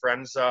mean, he was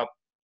friends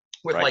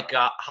with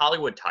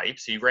Hollywood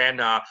types. He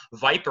ran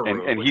Viper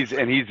Room. And he's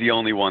the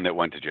only one that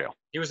went to jail.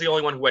 He was the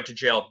only one who went to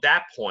jail at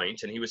that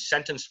point, and he was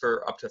sentenced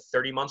for up to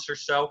 30 months or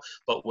so,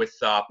 but with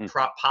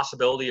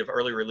possibility of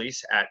early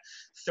release at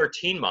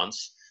 13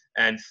 months.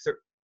 And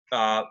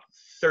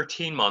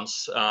 13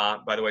 months,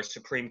 by the way,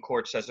 Supreme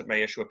Court says it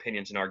may issue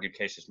opinions in argued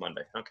cases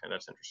Monday. Okay,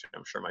 that's interesting.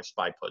 I'm sure my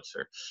spy puts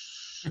are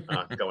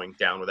going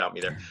down without me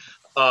there.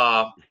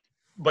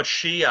 But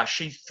she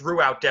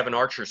threw out Devon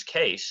Archer's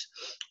case,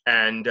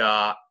 and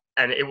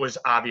it was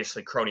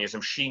obviously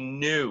cronyism. She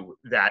knew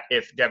that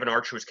if Devon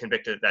Archer was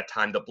convicted at that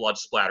time, the blood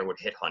splatter would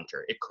hit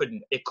Hunter. It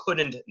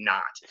couldn't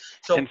not.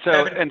 So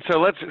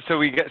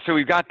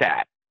we've got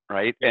that,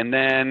 right? And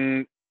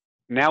then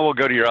now we'll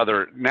go to your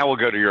other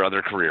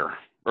career,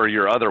 or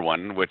your other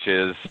one, which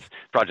is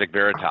Project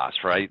Veritas,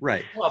 right?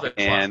 Right. Well, there's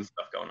lots of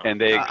stuff going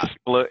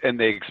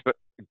on.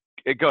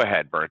 Go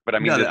ahead, Bert. But I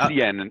mean, the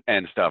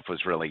CNN stuff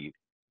was really.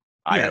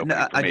 Yeah,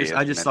 no,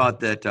 I just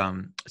thought that.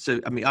 So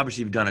I mean,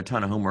 obviously you've done a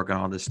ton of homework on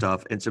all this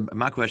stuff, and so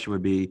my question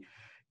would be,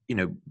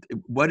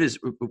 where is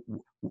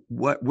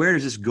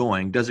this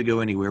going? Does it go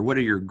anywhere? What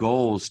are your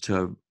goals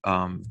to,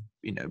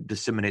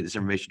 disseminate this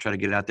information, try to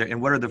get it out there,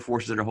 and what are the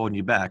forces that are holding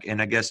you back?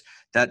 And I guess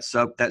that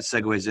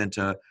segues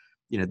into,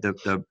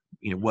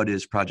 what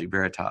is Project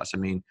Veritas? I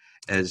mean,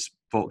 as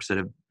folks that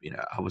have,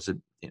 I was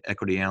an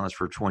equity analyst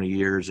for 20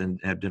 years and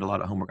have did a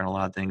lot of homework on a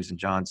lot of things, and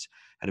John's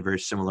had a very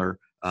similar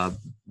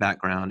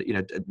background.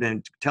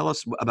 Then tell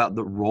us about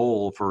the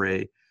role for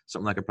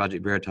something like a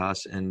Project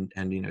Veritas and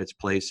its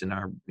place in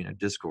our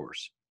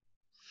discourse.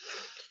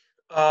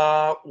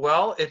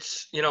 Well,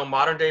 it's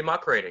modern day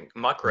muckraking.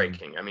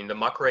 Mm-hmm. I mean, the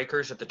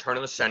muckrakers at the turn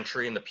of the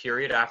century, in the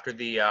period after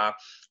the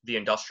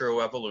Industrial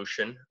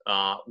Revolution,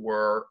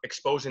 were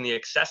exposing the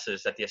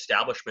excesses that the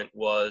establishment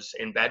was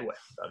in bed with.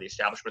 The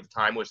establishment at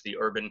the time was the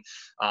urban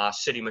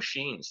city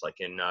machines, like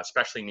in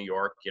especially New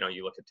York.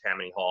 You look at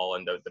Tammany Hall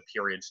and the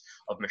periods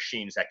of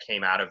machines that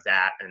came out of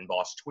that, and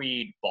Boss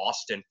Tweed,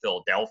 Boston,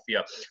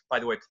 Philadelphia. By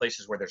the way,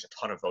 places where there's a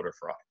ton of voter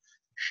fraud.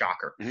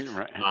 Shocker.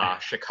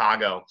 Right.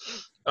 Chicago.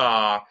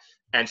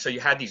 And so you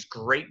had these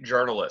great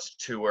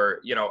journalists who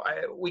were,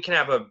 we can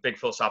have a big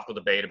philosophical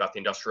debate about the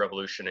Industrial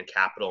Revolution and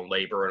capital and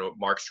labor and what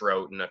Marx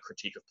wrote in A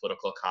Critique of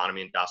Political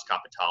Economy and Das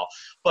Kapital.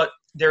 But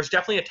there's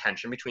definitely a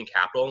tension between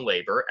capital and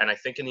labor. And I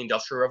think in the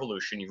Industrial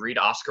Revolution, you read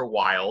Oscar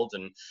Wilde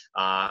and,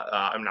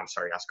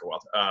 Oscar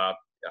Wilde.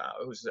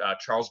 Who's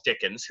Charles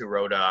Dickens, who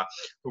wrote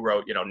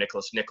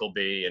Nicholas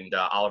Nickleby and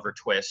Oliver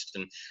Twist,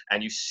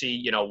 and you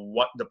see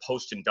what the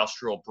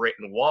post-industrial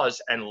Britain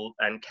was,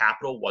 and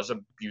capital was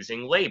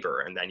abusing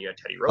labor, and then you had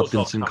Teddy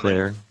Roosevelt,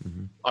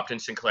 Upton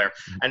Sinclair,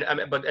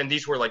 and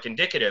these were like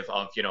indicative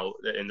of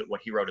in what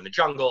he wrote in The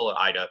Jungle,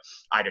 Ida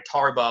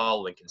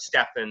Tarbell, Lincoln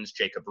Steffens,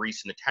 Jacob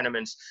Riis in The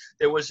Tenements.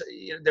 There was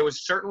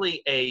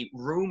certainly a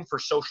room for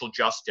social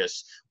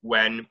justice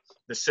when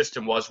the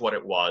system was what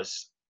it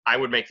was. I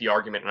would make the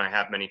argument, and I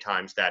have many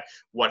times, that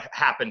what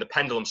happened, the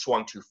pendulum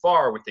swung too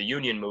far with the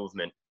union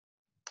movement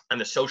and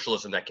the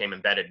socialism that came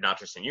embedded not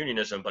just in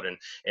unionism, but in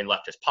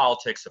leftist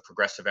politics, the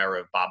progressive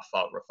era of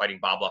fighting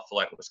Bob La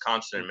Follette in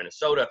Wisconsin and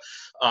Minnesota.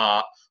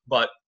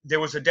 But there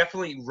was a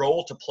definitely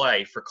role to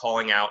play for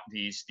calling out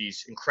these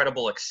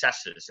incredible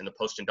excesses in the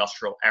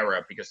post-industrial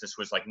era, because this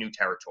was like new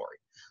territory.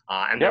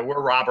 There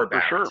were robber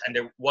barons, sure. And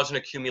there was an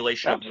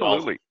accumulation of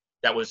wealth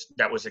that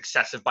was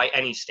excessive by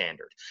any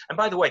standard. And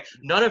by the way,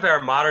 none of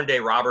our modern day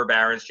robber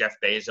barons, Jeff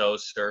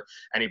Bezos or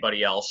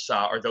anybody else,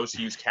 or those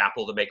who use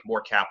capital to make more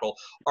capital,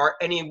 are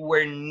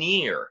anywhere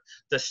near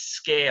the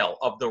scale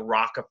of the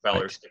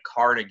Rockefellers, the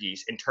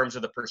Carnegies, in terms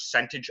of the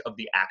percentage of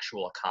the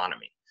actual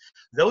economy.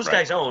 Those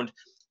guys owned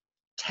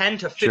 10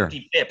 to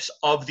 50 bips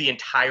of the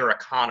entire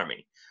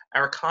economy.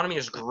 Our economy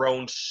has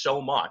grown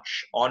so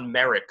much on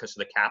merit because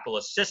of the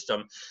capitalist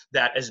system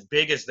that, as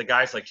big as the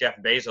guys like Jeff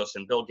Bezos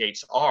and Bill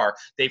Gates are,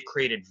 they've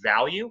created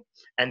value,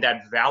 and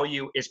that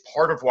value is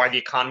part of why the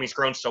economy's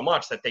grown so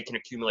much that they can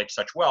accumulate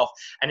such wealth.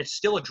 And it's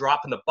still a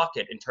drop in the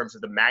bucket in terms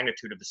of the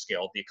magnitude of the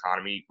scale of the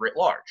economy writ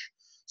large.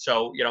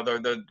 So,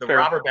 the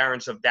robber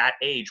barons of that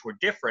age were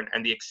different,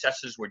 and the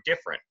excesses were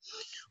different.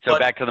 So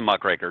back to the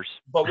muckrakers.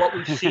 But what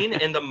we've seen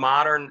in the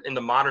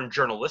modern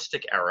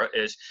journalistic era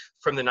is,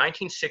 from the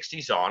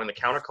 1960s on, in the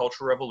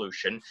countercultural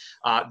revolution,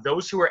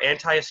 those who were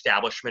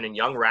anti-establishment and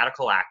young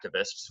radical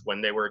activists,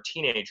 when they were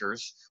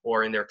teenagers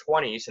or in their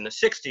 20s in the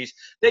 60s,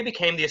 they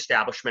became the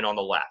establishment on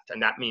the left.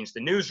 And that means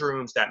the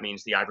newsrooms, that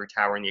means the ivory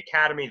tower and the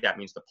academy, that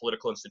means the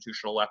political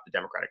institutional left, the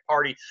Democratic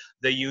Party,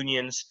 the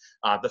unions,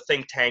 the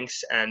think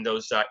tanks, and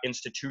those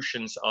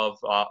institutions of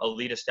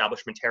elite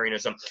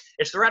establishmentarianism.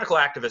 It's the radical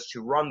activists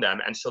who run them.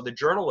 And so the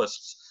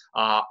journalists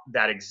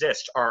that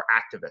exist are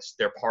activists.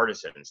 They're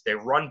partisans. They're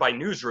run by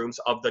newsrooms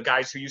of the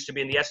guys who used to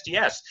be in the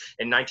SDS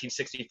in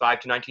 1965 to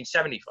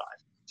 1975.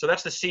 So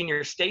that's the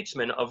senior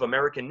statesman of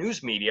American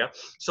news media.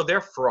 So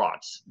they're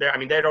frauds. I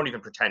mean, they don't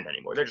even pretend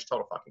anymore. They're just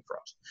total fucking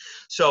frauds.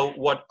 So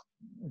what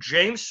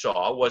James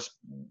saw was,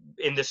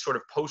 in this sort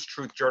of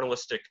post-truth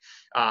journalistic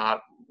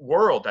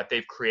world that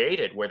they've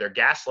created, where they're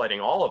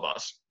gaslighting all of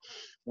us,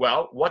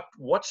 well,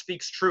 what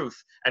speaks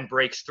truth and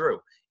breaks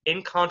through?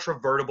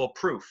 Incontrovertible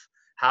proof.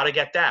 How to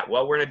get that?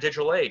 Well, we're in a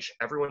digital age.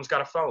 Everyone's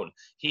got a phone.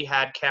 He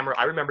had camera.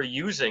 I remember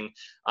using,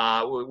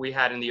 we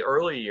had in the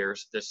early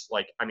years, this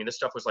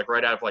stuff was like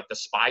right out of like the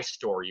spy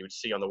story you would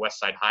see on the West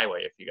Side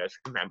Highway, if you guys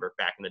remember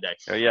back in the day.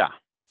 Oh, yeah.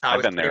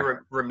 I've been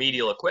there.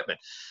 Remedial equipment.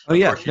 Oh,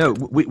 yeah. No,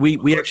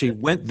 we actually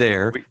went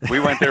there.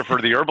 We went there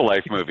for the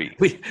Herbalife movie.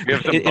 We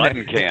have some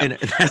button cam.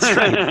 That's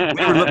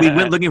right. We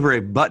went looking for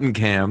a button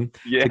cam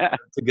to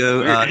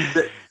go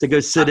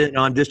sit in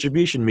on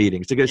distribution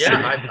meetings.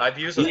 I've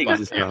used those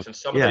button cams, and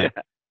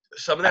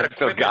some of that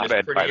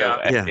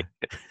equipment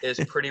is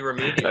pretty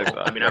remedial.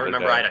 I mean, I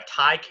remember I had a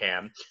tie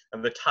cam,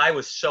 and the tie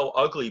was so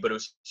ugly, but it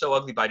was so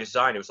ugly by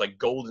design. It was like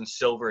gold and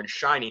silver and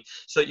shiny,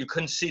 so that you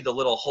couldn't see the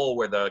little hole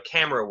where the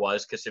camera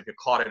was, because if you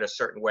caught it a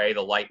certain way,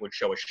 the light would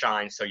show a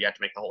shine, so you had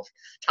to make the whole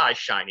tie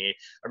shiny. I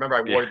remember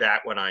I wore that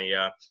when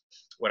I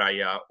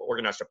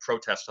organized a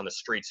protest on the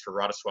streets for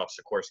Radosław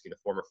Sikorski, the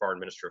former foreign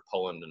minister of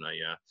Poland, and I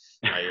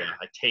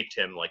taped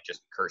him like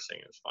just cursing.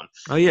 It was fun.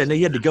 Oh yeah, no,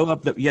 you had to go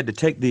up. You had to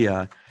take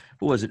the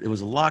what was it? It was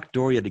a locked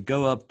door. You had to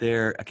go up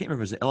there. I can't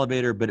remember if it was an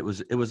elevator, but it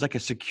was like a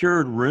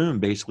secured room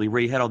basically,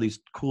 where you had all these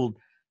cool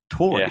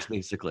toys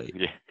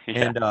basically.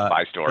 And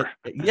spy store.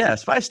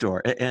 Spy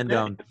store. And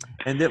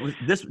that was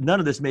this. None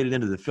of this made it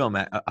into the film,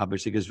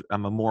 obviously, because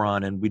I'm a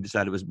moron, and we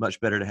decided it was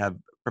much better to have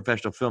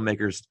professional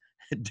filmmakers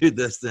do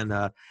this than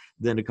a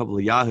couple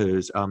of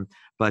yahoos.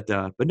 But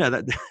no,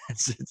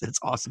 that's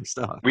awesome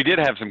stuff. We did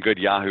have some good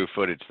Yahoo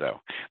footage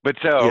though. But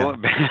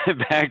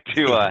back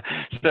to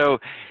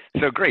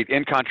so great,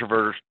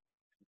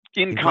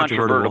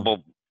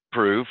 incontrovertible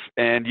proof,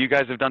 and you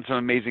guys have done some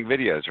amazing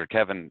videos, or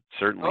Kevin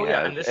certainly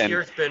has. And this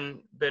year's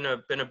been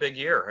a big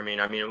year. I mean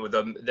with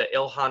the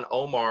Ilhan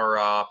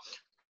Omar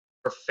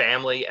her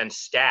family and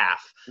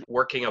staff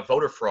working a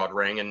voter fraud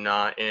ring in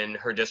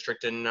her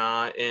district in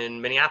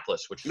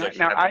Minneapolis, which is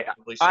I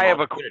have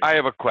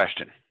a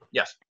question.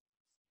 Yes.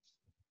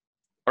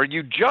 Are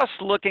you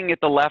just looking at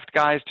the left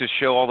guys to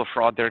show all the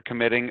fraud they're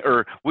committing,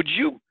 or would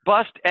you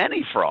bust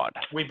any fraud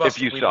we bust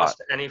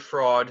any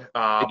fraud?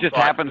 It just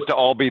happens to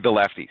all be the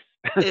lefties.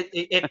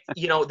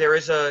 There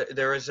is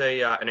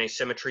an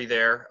asymmetry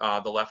there.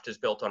 The left is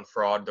built on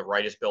fraud. The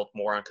right is built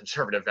more on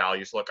conservative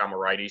values. Look, I'm a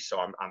righty, so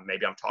I'm talking.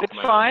 It's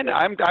fine.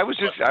 I was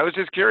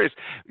just curious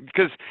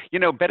because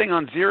betting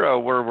on zero,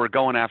 where we're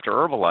going after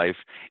Herbalife,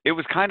 it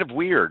was kind of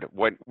weird.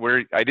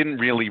 Where I didn't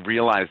really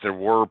realize there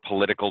were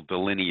political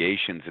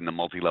delineations in the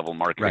multi-level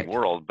marketing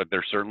world, but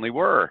there certainly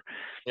were.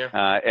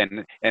 Yeah.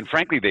 And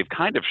frankly, they've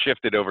kind of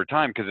shifted over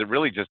time, because it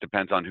really just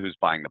depends on who's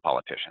buying the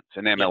politicians.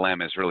 And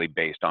MLM is really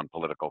based on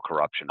political corruption.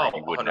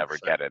 You would never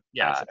get it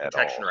it's a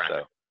protection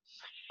at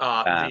all. So.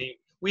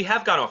 We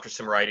have gone after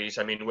some righties.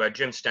 I mean, we had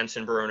Jim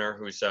Stensenbrunner,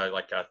 who's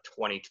like a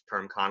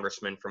 20-term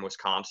congressman from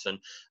Wisconsin.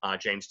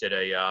 James did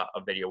a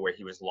video where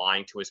he was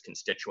lying to his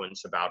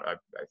constituents about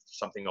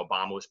something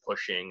Obama was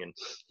pushing, and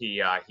he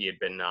had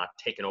been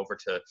taken over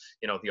to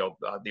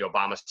the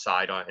Obama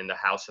side in the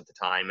House at the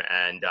time,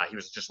 and he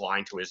was just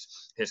lying to his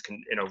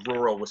in a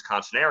rural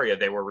Wisconsin area.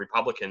 They were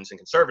Republicans and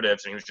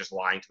conservatives, and he was just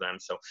lying to them.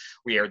 So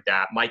we aired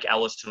that. Mike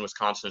Ellis in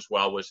Wisconsin as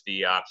well was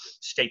the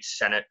state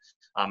Senate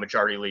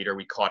majority leader.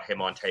 We caught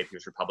him on tape. He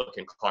was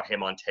Republican. Caught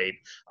him on tape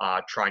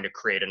trying to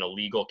create an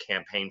illegal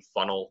campaign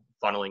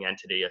funneling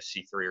entity, a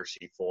C3 or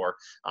C4,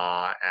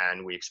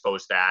 and we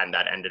exposed that, and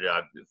that ended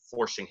up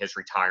forcing his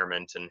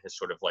retirement and his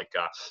sort of like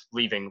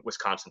leaving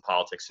Wisconsin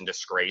politics in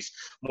disgrace.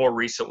 More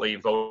recently,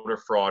 voter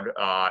fraud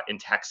in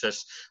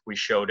Texas. We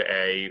showed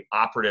a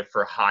operative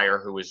for hire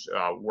who was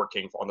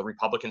working on the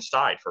Republican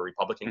side for a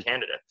Republican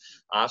candidate.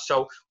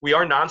 So we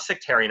are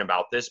non-sectarian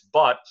about this,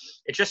 but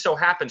it just so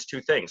happens two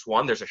things.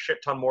 One, there's a shit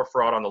ton more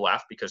fraud on the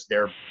left because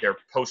they're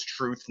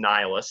post-truth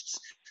nihilists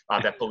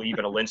that believe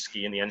in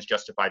Alinsky and the ends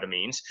justify the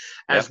means,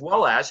 as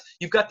well as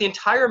you've got the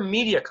entire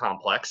media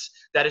complex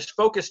that is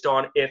focused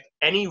on if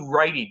any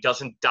righty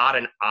doesn't dot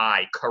an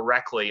I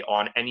correctly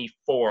on any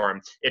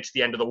form, it's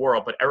the end of the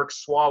world. But Eric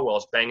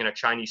Swalwell's banging a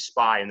Chinese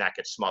spy and that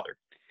gets smothered.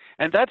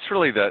 And that's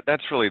really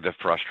the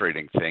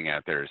frustrating thing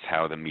out there, is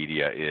how the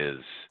media is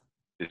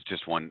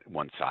just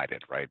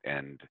one-sided, right?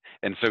 And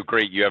so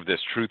great, you have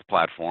this truth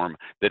platform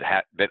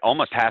that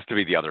almost has to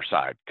be the other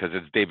side, because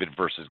it's David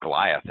versus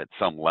Goliath at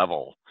some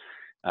level,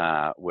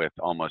 with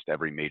almost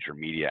every major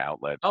media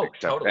outlet,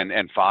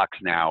 and Fox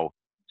now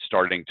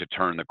starting to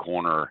turn the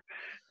corner.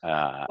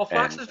 Well,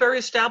 Fox is very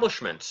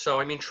establishment. So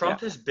I mean,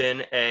 Trump has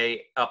been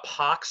a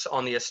pox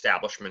on the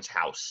establishment's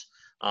house.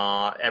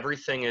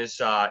 Everything is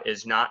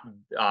not,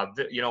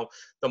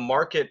 the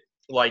market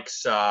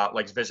likes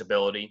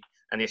visibility.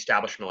 and the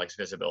establishment likes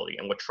visibility.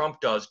 And what Trump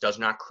does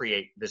not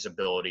create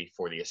visibility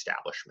for the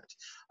establishment.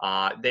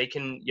 They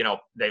can,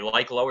 they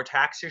like lower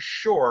taxes,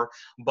 sure,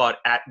 but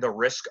at the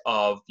risk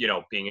of,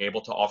 being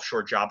able to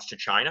offshore jobs to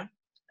China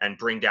and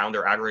bring down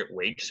their aggregate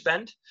wage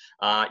spend.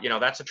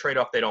 That's a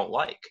trade-off they don't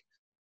like.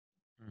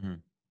 Mm-hmm.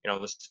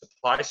 The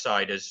supply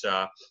side is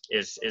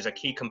a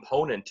key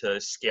component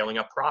to scaling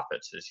up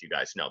profits, as you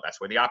guys know.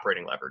 That's where the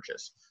operating leverage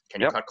is. Can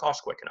you cut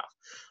costs quick enough?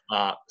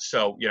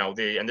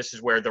 And this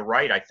is where the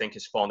right, I think,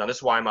 has fallen down. This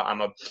is why I'm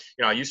a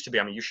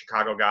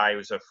UChicago guy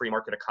who's a free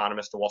market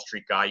economist, a Wall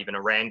Street guy, even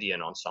a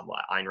Randian on some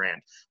Ayn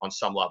Rand on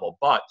some level.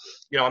 But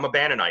I'm a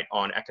Bannonite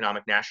on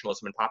economic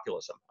nationalism and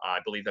populism. I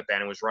believe that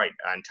Bannon was right,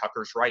 and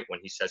Tucker's right when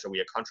he says, "Are we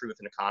a country with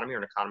an economy or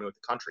an economy with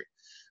a country?"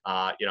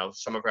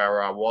 Some of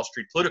our Wall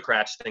Street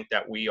plutocrats think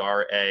that we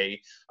are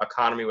a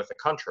economy with a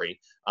country,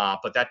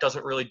 but that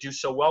doesn't really do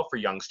so well for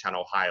Youngstown,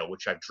 Ohio,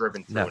 which I've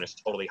driven through and it's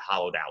totally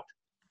hollowed out.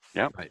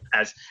 Yeah. Right.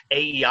 As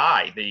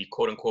AEI, the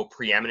quote unquote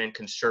preeminent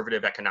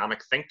conservative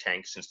economic think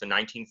tank since the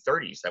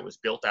 1930s that was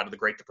built out of the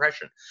Great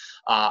Depression,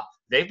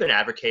 they've been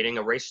advocating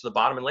a race to the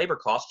bottom in labor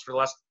costs for the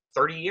last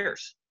 30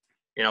 years.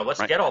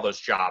 Let's get all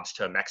those jobs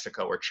to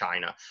Mexico or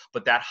China,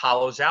 but that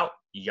hollows out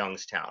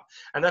Youngstown.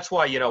 And that's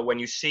why, when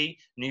you see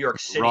New York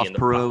City. Ross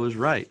Perot was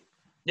right.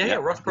 Yeah,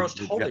 Ross Perot's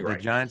totally right.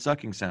 The giant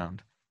sucking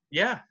sound.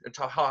 Yeah,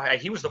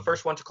 he was the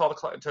first one to call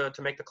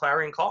to make the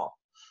clarion call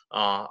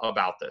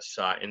about this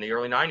in the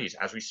early 90s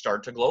as we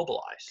started to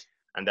globalize.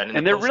 And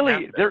then there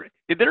really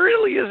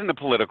isn't a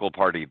political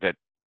party that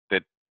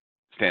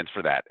stands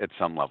for that at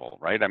some level,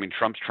 right? I mean,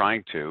 Trump's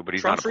trying to, but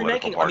he's not a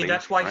political party.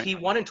 That's why he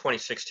won in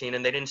 2016,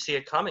 and they didn't see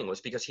it coming,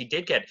 was because he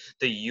did get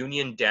the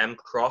Union Dem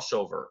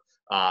crossover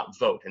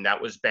vote, and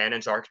that was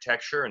Bannon's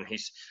architecture. And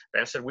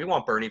Bannon said, "We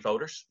want Bernie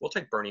voters. We'll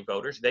take Bernie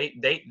voters.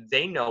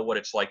 They know what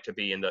it's like to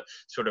be in the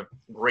sort of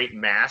great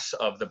mass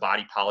of the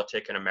body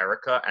politic in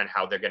America, and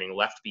how they're getting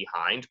left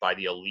behind by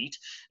the elite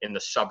in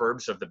the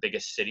suburbs of the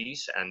biggest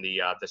cities and the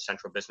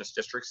central business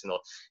districts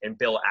in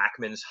Bill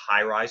Ackman's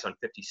high rise on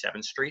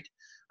 57th Street.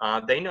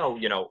 They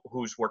know,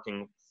 who's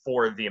working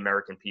for the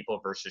American people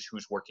versus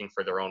who's working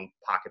for their own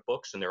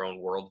pocketbooks and their own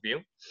worldview.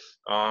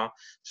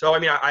 So, I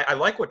mean, I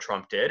like what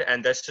Trump did,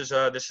 and this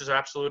is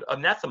absolute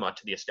anathema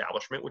to the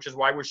establishment, which is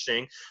why we're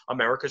seeing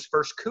America's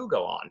first coup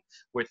go on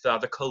with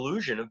the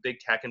collusion of big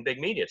tech and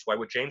big media. It's why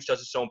what James does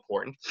is so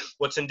important.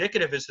 What's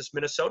indicative is this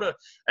Minnesota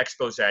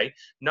expose.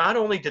 Not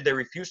only did they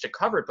refuse to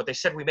cover it, but they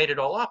said we made it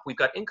all up. We've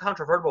got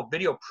incontrovertible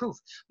video proof,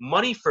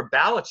 money for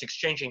ballots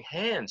exchanging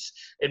hands,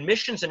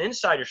 admissions and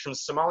insiders from the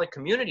Somali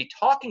community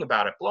talking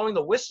about it, blowing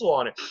the whistle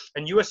on it.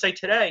 And USA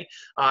Today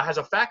has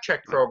a fact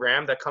check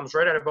program that comes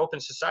right out of Open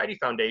Society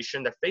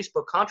Foundation that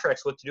Facebook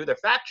contracts with to do their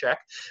fact check.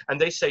 And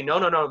they say,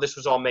 no, this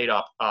was all made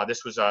up.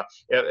 This was,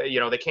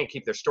 they can't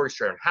keep their story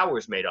straight on how it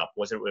was made up.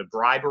 Was it with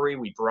bribery?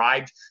 We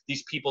bribed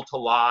these people to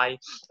lie.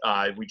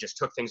 We just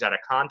took things out of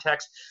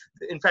context.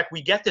 In fact,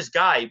 we get this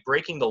guy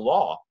breaking the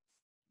law.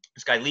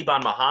 This guy,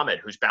 Liban Mohammed,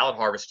 who's ballot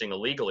harvesting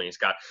illegally. He's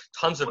got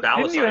tons of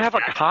ballots. Didn't you have a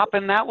cop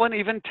in that one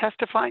even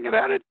testifying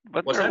about it?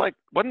 Wasn't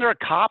there a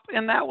cop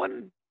in that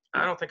one?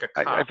 I don't think a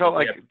cop. I felt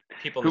like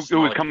people who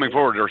was coming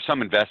forward, or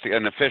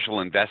an official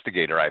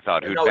investigator, I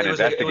thought, who'd been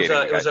investigating.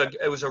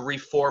 It was a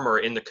reformer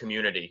in the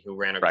community who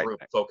ran a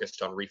group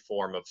focused on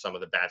reform of some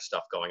of the bad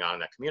stuff going on in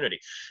that community.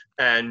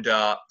 And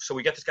so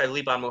we get this guy,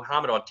 Liban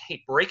Mohammed, on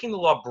tape breaking the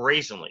law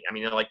brazenly. I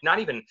mean, like not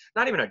even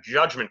a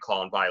judgment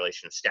call in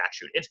violation of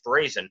statute. It's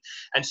brazen.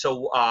 And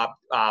so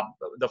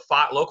the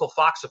local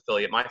Fox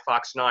affiliate, my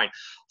Fox 9,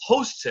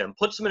 hosts him,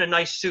 puts him in a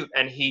nice suit,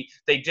 and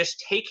they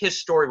just take his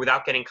story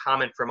without getting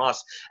comment from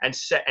us.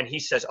 And he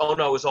says, "Oh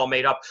no, it was all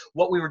made up.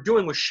 What we were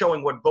doing was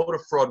showing what voter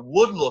fraud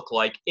would look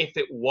like if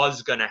it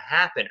was going to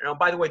happen." And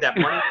by the way, that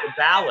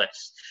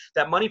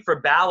money for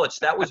ballots,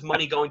 that was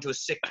money going to a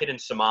sick kid in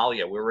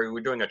Somalia. We were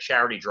doing a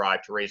charity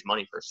drive to raise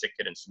money for a sick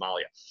kid in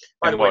Somalia.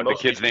 By the way, the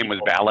kid's name was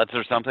Ballots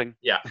or something.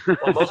 Yeah.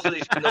 Well, most of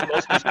these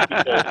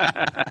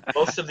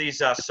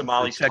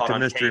Somalis check caught to on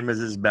Mr. tape. and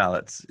Mrs.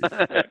 Ballots.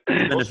 The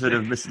benefit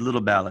of Mrs.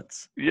 Little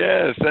Ballots.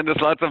 Yeah, send us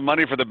lots of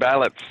money for the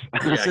ballots.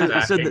 Yeah,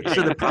 exactly.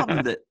 So the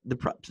problem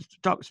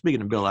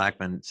speaking of Bill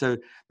Ackman, so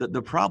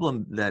the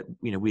problem that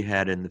we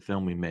had in the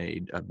film we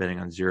made, Betting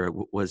on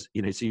Zero, was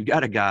so you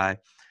got a guy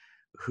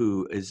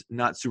who is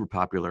not super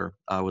popular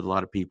with a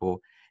lot of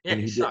people,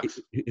 and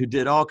who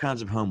did all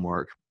kinds of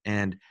homework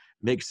and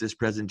makes this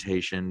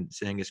presentation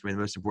saying it's going to be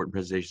the most important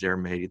presentation he's ever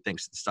made. He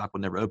thinks the stock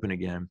will never open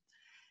again.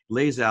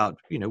 Lays out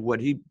what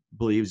he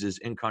believes is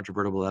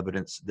incontrovertible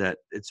evidence that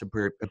it's a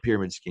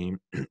pyramid scheme.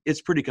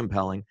 It's pretty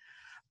compelling,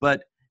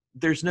 but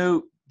there's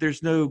no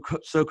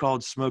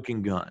so-called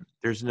smoking gun.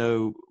 There's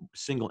no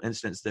single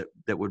instance that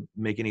would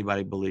make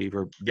anybody believe,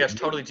 or it's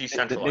totally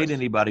decentralized. That made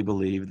anybody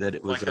believe that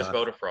it was like this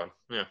voter fraud.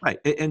 Yeah. Right.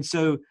 And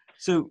so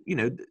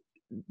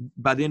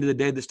by the end of the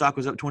day, the stock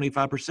was up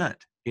 25%.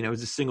 It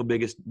was the single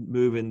biggest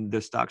move in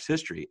the stock's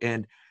history.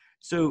 And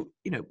so,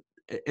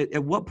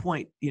 at what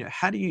point,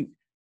 how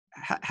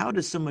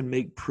does someone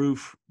make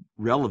proof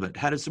relevant?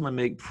 How does someone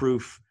make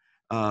proof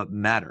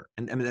matter?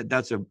 And I mean,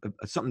 that's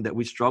something that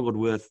we struggled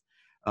with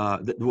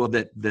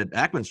that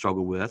Ackman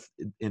struggled with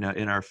in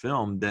our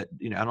film that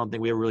I don't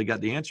think we ever really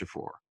got the answer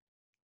for.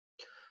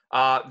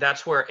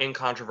 That's where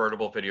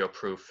incontrovertible video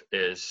proof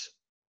is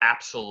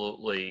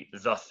absolutely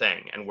the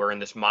thing. And we're in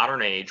this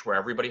modern age where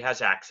everybody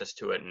has access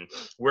to it. And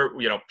we're,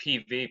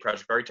 PV,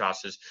 Project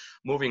Veritas, is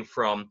moving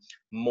from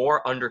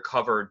more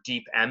undercover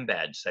deep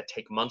embeds that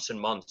take months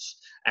and months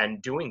and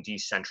doing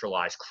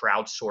decentralized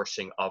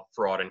crowdsourcing of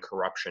fraud and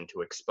corruption to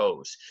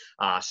expose.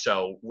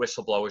 So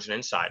whistleblowers and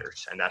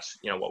insiders. And that's,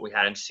 what we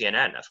had in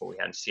CNN. That's what we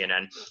had in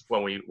CNN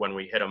when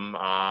we hit them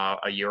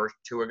a year or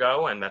two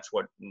ago. And that's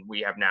what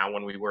we have now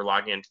when we were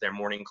logging into their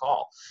morning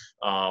call.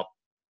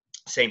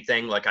 Same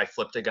thing, like I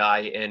flipped a guy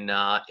in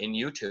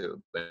YouTube,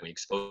 and we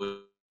exposed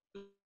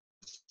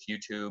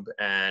YouTube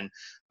and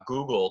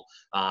Google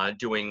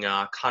doing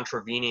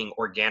contravening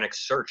organic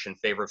search in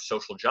favor of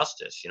social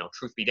justice.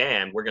 Truth be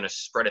damned, we're going to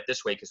spread it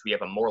this way because we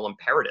have a moral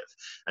imperative.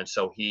 And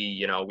so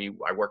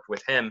I worked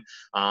with him,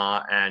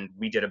 and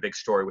we did a big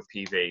story with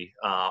PV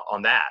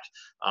on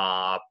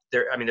that.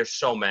 There's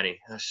so many.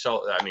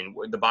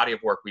 The body of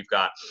work we've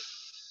got.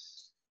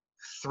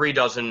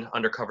 36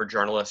 undercover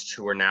journalists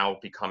who are now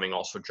becoming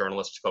also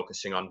journalists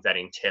focusing on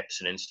vetting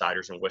tips and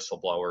insiders and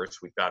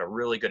whistleblowers. We've got a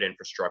really good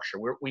infrastructure.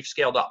 We've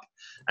scaled up.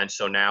 And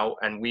so now,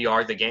 and we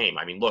are the game.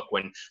 Look,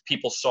 when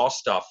people saw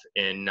stuff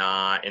in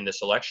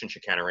this election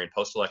chicanery and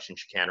post-election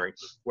chicanery,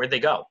 where'd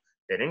they go?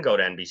 They didn't go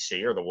to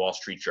NBC or the Wall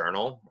Street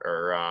Journal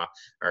or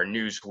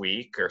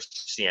Newsweek or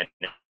CNN.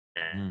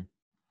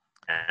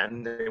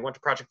 And they went to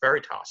Project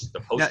Veritas,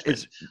 the Postman,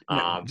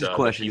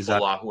 the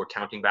people who are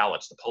counting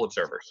ballots, the poll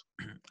observers.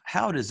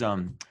 How does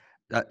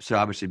so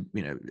obviously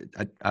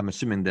I'm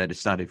assuming that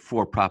it's not a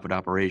for-profit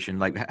operation.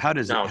 Like how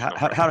does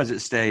it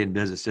stay in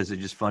business? Is it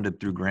just funded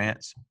through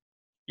grants?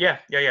 Yeah.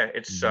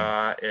 It's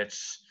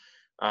it's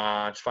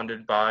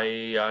funded by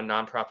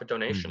nonprofit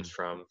donations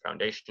from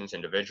foundations,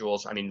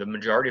 individuals. The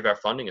majority of our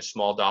funding is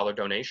small dollar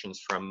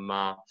donations from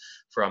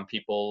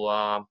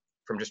people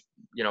from just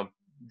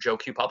Joe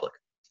Q Public.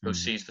 Who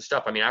sees the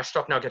stuff. Our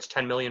stuff now gets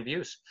 10 million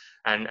views.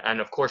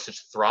 And of course,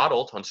 it's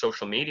throttled on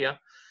social media.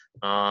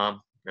 And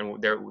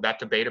that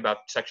debate about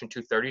Section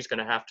 230 is going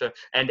to have to,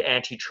 and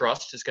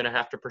antitrust is going to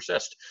have to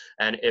persist.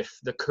 And if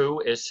the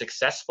coup is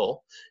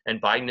successful and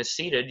Biden is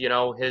seated,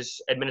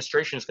 his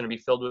administration is going to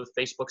be filled with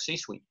Facebook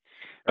C-suite.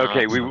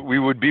 Okay, we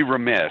would be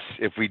remiss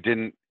if we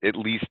didn't at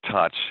least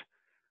touch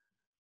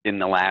in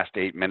the last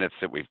 8 minutes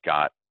that we've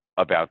got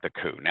about the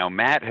coup. Now,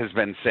 Matt has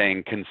been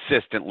saying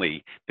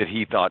consistently that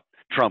he thought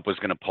Trump was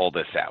going to pull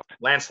this out.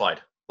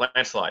 Landslide.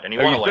 And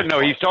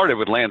he started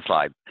with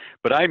landslide.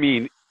 But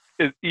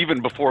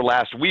even before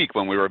last week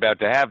when we were about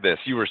to have this,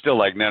 you were still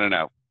like,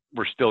 no.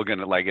 We're still going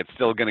to it's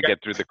still going to get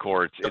through the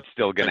courts. It's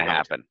still going to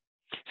happen.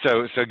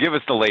 So give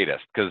us the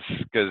latest because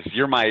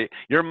you're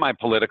my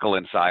political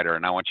insider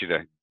and I want you to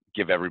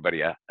give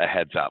everybody a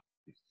heads up.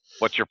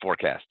 What's your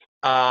forecast?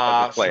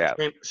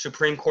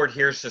 Supreme Court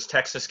hears this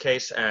Texas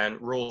case and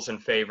rules in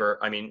favor.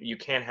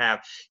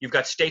 You've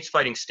got states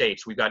fighting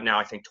states. We've got now,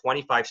 I think,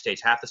 25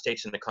 states, half the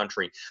states in the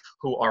country,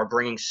 who are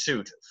bringing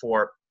suit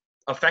for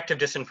effective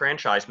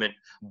disenfranchisement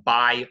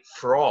by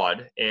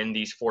fraud in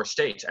these 4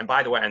 states. And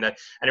by the way, and it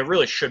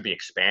really should be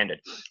expanded.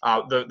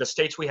 The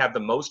states we have the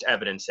most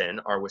evidence in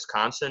are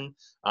Wisconsin,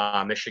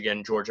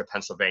 Michigan, Georgia,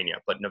 Pennsylvania.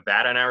 But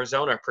Nevada and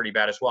Arizona are pretty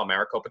bad as well.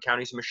 Maricopa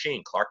County's a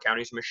machine. Clark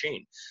County's a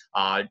machine.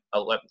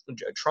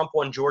 Trump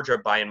won Georgia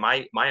by, in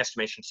my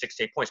estimation, 6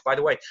 to 8 points. By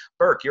the way,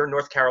 Burke, you're in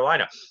North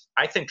Carolina.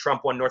 I think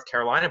Trump won North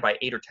Carolina by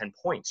 8 or 10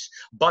 points.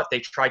 But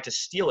they tried to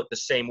steal it the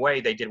same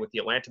way they did with the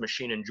Atlanta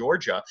machine in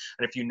Georgia.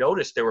 And if you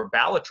notice, there were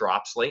ballot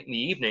drops late in the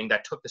evening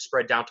that took the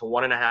spread down to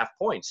 1.5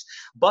 points.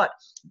 But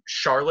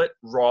Charlotte,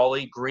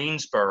 Raleigh,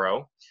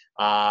 Greensboro,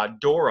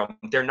 Durham,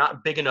 they're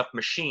not big enough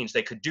machines.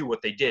 They could do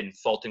what they did in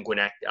Fulton,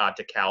 Gwinnett,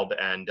 DeKalb,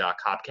 and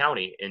Cobb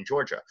County in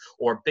Georgia,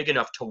 or big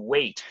enough to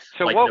wait.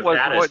 So like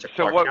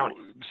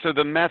So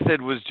the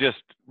method was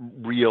just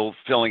real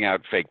filling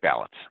out fake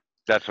ballots.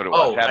 That's what it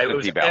was. It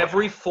was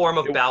every form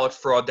of ballot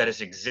fraud that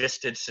has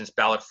existed since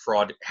ballot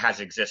fraud has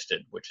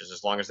existed, which is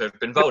as long as there's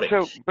been voting.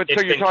 So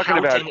you're talking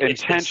about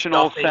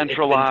intentional,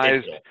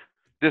 centralized.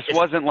 This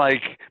wasn't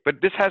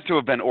but this has to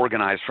have been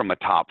organized from a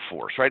top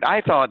force, right? I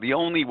thought the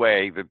only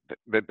way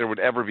that there would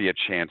ever be a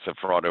chance of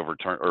fraud or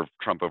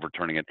Trump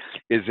overturning it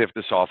is if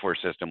the software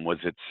system was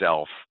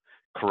itself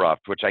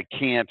corrupt, which I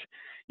can't.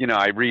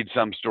 I read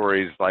some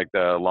stories like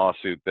the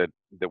lawsuit that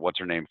what's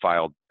her name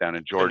filed down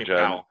in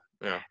Georgia.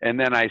 Yeah. And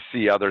then I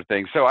see other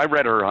things. So I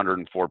read her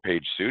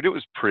 104-page suit. It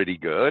was pretty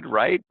good,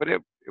 right? But it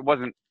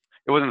wasn't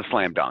a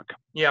slam dunk.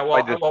 Yeah,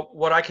 well,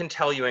 what I can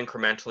tell you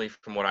incrementally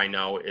from what I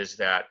know is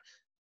that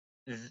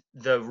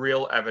the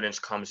real evidence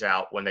comes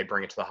out when they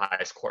bring it to the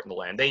highest court in the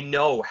land. They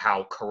know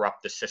how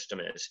corrupt the system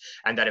is,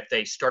 and that if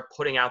they start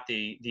putting out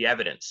the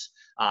evidence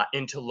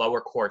into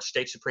lower courts,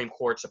 state supreme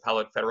courts,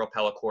 federal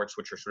appellate courts,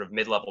 which are sort of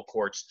mid-level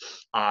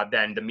courts,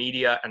 then the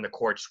media and the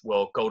courts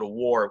will go to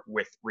war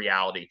with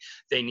reality.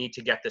 They need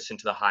to get this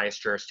into the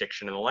highest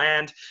jurisdiction in the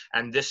land,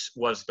 and this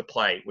was the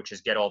play, which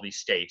is get all these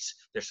states,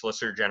 their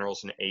solicitor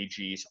generals and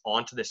AGs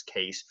onto this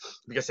case,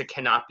 because it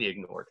cannot be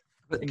ignored.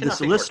 But the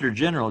Solicitor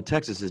General of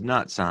Texas is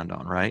not signed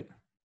on, right?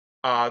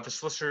 The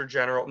Solicitor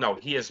General, no,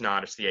 he is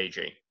not. It's the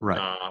AG.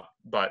 Right.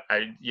 But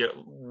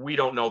we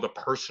don't know the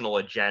personal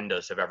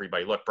agendas of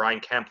everybody. Look, Brian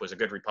Kemp was a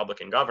good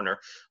Republican governor.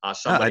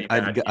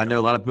 I know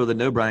a lot of people that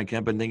know Brian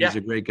Kemp and think he's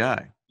a great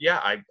guy. Yeah,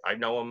 I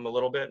know him a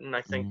little bit, and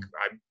I think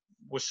I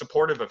was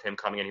supportive of him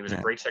coming in. He was a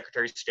great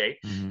Secretary of State.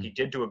 He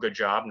did do a good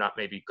job, not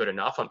maybe good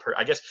enough.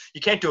 I guess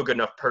you can't do a good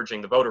enough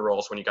purging the voter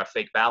rolls when you got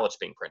fake ballots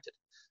being printed.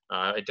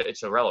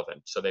 It's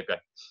irrelevant. So they've got,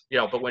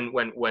 but when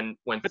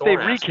they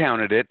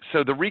recounted it,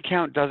 so the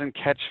recount doesn't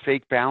catch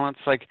fake ballots.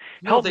 Like,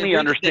 help me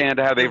understand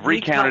how they've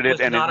recounted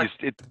it, and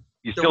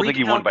you still think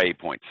he won by 8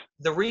 points.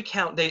 The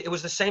recount, it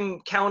was the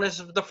same count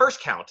as the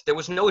first count. There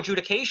was no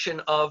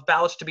adjudication of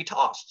ballots to be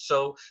tossed,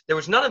 so there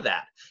was none of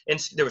that. And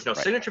there was no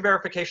signature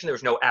verification. There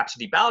was no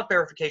absentee ballot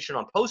verification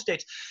on post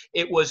dates.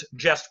 It was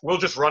just, we'll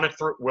just run it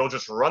through. We'll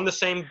just run the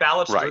same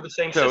ballots through the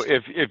same system.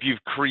 So if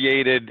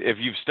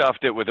you've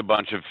stuffed it with a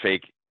bunch of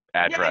fake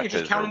addresses,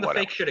 you're just counting the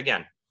fake shit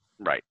again.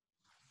 Right.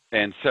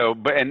 And so,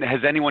 and has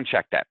anyone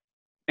checked that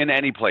in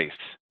any place?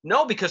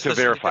 No, because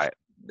verify it.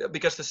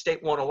 Because the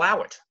state won't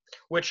allow it,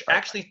 which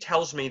actually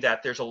tells me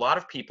that there's a lot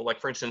of people,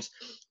 like, for instance,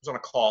 I was on a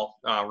call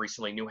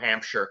recently, New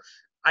Hampshire.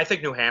 I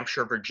think New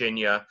Hampshire,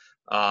 Virginia,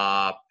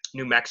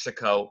 New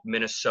Mexico,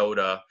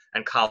 Minnesota,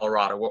 and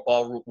Colorado were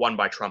all won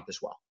by Trump as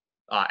well.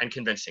 And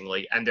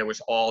convincingly, and there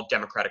was all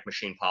Democratic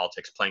machine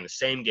politics playing the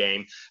same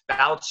game,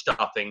 ballot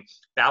stuffing,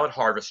 ballot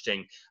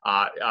harvesting,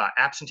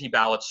 absentee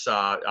ballots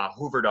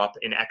hoovered up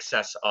in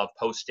excess of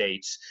post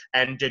dates,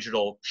 and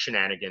digital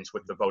shenanigans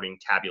with the voting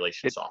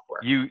tabulation software.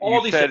 You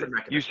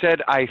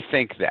said, I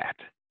think that.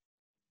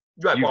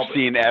 Right, You've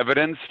seen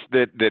evidence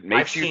that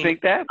makes you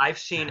think that? I've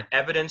seen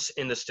evidence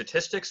in the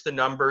statistics, the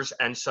numbers,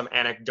 and some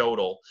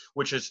anecdotal,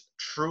 which is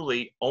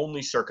truly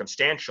only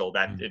circumstantial,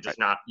 that it does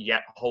not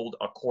yet hold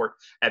a court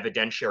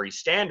evidentiary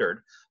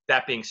standard.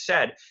 That being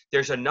said,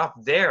 there's enough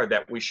there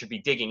that we should be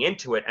digging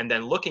into it and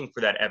then looking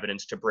for that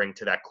evidence to bring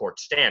to that court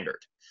standard.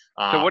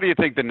 So what do you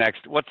think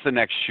what's the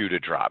next shoe to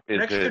drop? The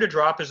next shoe to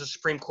drop is the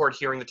Supreme Court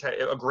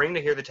agreeing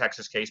to hear the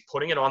Texas case,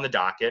 putting it on the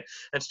docket,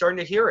 and starting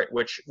to hear it,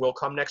 which will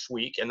come next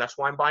week. And that's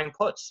why I'm buying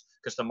puts,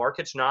 because the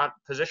market's not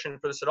positioned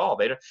for this at all.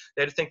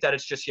 They think that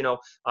it's just,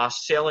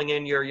 sailing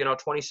in your,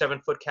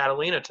 27-foot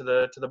Catalina to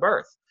the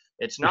berth.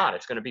 It's not.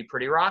 It's going to be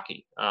pretty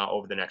rocky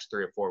over the next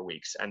 3 or 4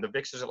 weeks. And the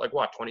VIX is at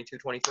 22,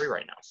 23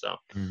 right now. So,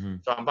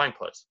 so I'm buying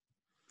puts.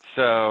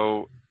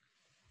 So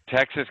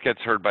Texas gets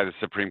heard by the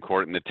Supreme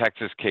Court, and the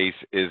Texas case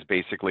is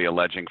basically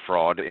alleging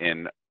fraud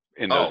in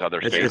those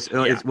other states.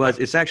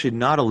 It's actually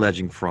not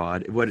alleging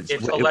fraud.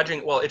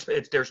 Alleging. Well,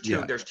 there's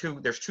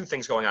two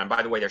things going on.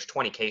 By the way, there's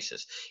 20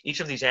 cases.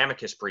 Each of these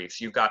amicus briefs,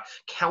 you've got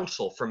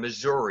counsel from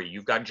Missouri.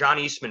 You've got John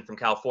Eastman from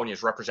California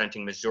is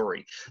representing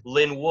Missouri.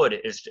 Lynn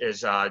Wood is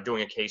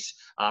doing a case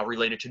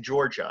related to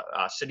Georgia.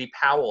 Sidney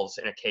Powell's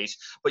in a case.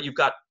 But you've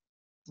got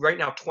right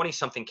now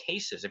 20-something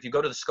cases. If you go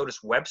to the SCOTUS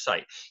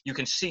website, you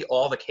can see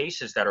all the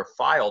cases that are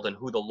filed and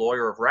who the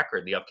lawyer of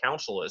record, the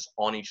counsel, is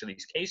on each of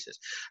these cases.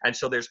 And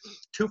so there's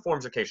two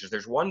forms of cases.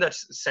 There's one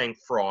that's saying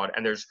fraud,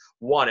 and there's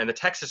one, and the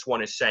Texas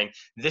one is saying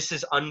this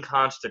is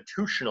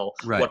unconstitutional,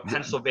 what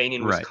Pennsylvania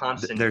and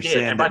Wisconsin They're did.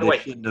 saying and by the way,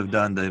 they shouldn't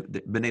have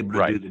been able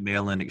to do the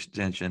mail-in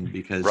extension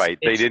because they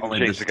didn't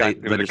change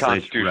the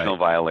constitutional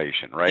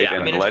violation, right? Yeah,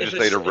 and the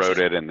legislator wrote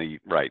it, and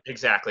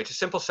exactly. It's a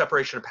simple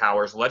separation of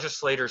powers.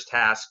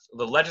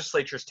 The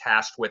legislature's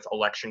tasked with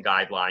election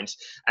guidelines,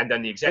 and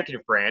then the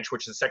executive branch,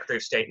 which is the Secretary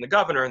of State and the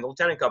governor, and the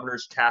lieutenant governor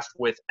is tasked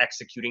with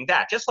executing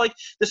that. Just like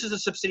this is a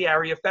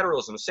subsidiary of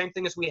federalism, the same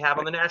thing as we have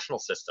on the national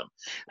system.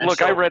 And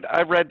look, I read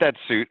that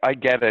suit. I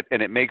get it,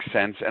 and it makes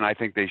sense, and I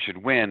think they should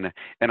win.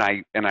 And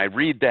I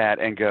read that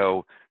and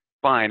go,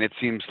 fine. It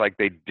seems like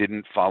they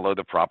didn't follow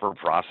the proper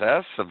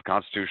process of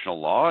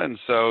constitutional law, and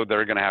so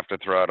they're going to have to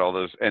throw out all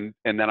those. And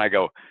then I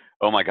go,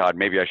 oh my God,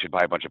 maybe I should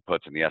buy a bunch of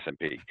puts in the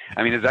S&P.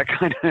 I mean, is that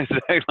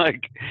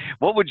like,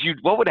 what would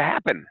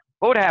happen?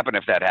 What would happen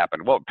if that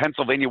happened? Well,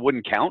 Pennsylvania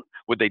wouldn't count.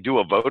 Would they do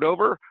a vote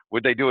over?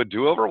 Would they do a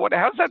do-over?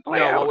 How does that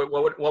play out?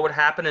 What would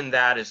happen in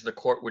that is the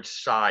court would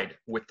side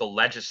with the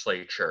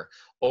legislature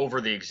over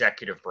the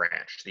executive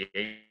branch. The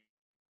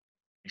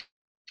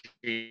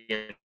AG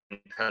in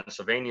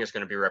Pennsylvania is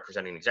going to be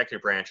representing the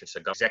executive branch. It's a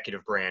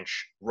executive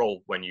branch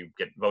role when you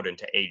get voted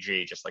into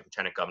AG, just like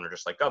lieutenant governor,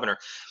 just like governor.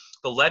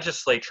 the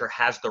legislature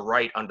has the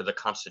right under the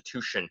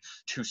Constitution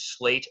to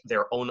slate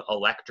their own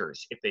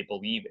electors if they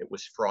believe it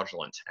was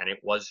fraudulent, and it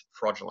was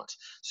fraudulent.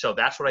 So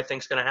that's what I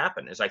think is going to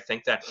happen. Is I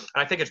think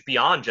it's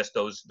beyond just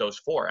those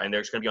four, and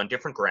there's going to be on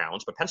different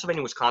grounds. But Pennsylvania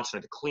and Wisconsin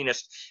are the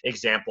cleanest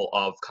example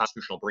of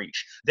constitutional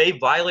breach. They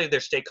violated their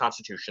state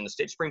constitution. The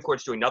state Supreme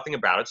Court's doing nothing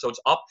about it. So it's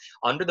up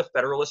under the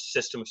federalist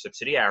system of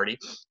subsidiarity.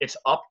 It's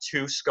up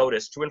to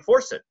SCOTUS to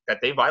enforce it, that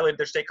they violated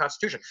their state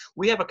constitution.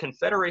 We have a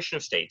confederation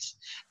of states,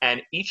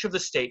 and each of the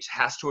states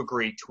has to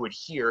agree to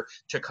adhere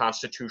to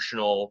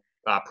constitutional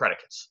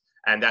predicates.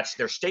 And that's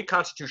their state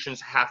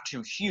constitutions have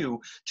to hew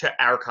to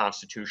our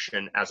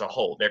Constitution as a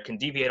whole. They can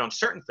deviate on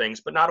certain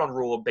things, but not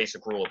on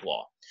basic rule of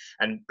law.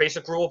 And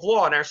basic rule of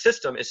law in our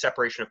system is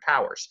separation of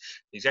powers.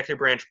 The executive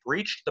branch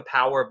breached the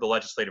power of the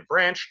legislative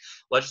branch.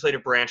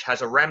 Legislative branch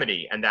has a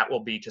remedy, and that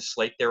will be to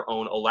slate their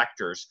own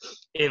electors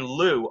in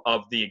lieu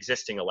of the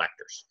existing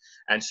electors.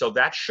 And so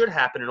that should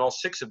happen in all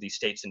 6 of these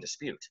states in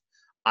dispute.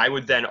 I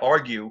would then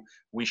argue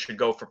we should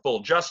go for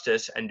full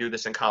justice and do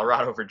this in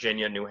Colorado,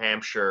 Virginia, New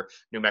Hampshire,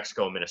 New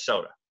Mexico, and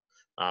Minnesota,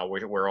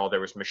 where all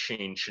there was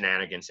machine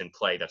shenanigans in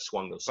play that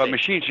swung those states. But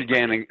machine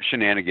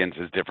shenanigans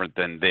is different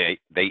than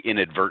they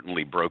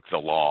inadvertently broke the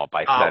law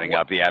by setting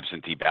up the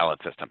absentee ballot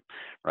system,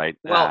 right?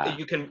 Well,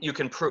 you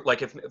can prove,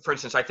 like if, for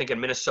instance, I think in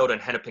Minnesota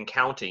and Hennepin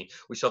County,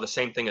 we saw the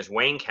same thing as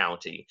Wayne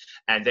County,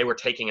 and they were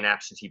taking in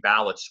absentee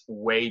ballots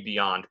way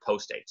beyond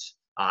post dates.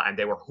 And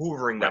they were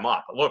hoovering them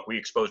up. Look, we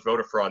exposed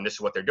voter fraud, and this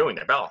is what they're doing.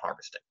 They're ballot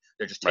harvesting.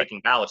 They're just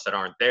taking ballots that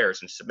aren't theirs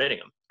and submitting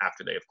them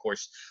after they, of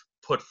course,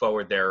 put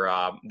forward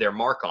their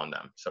mark on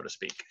them, so to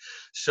speak.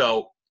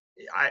 So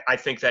I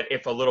think that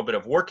if a little bit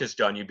of work is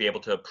done, you'd be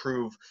able to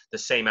prove the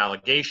same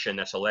allegation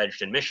that's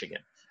alleged in Michigan.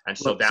 And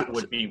so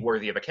would be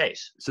worthy of a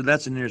case. So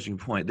that's an interesting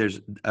point.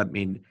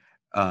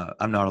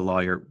 I'm not a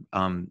lawyer,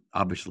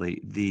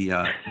 obviously.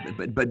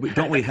 But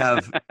don't we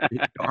have?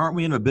 Aren't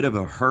we in a bit of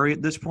a hurry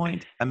at this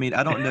point? I mean,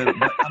 I don't know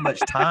how much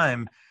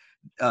time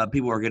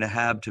people are going to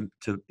have to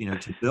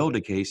build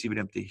a case, even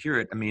if they hear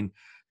it. I mean,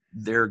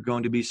 they're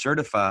going to be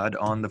certified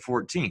on the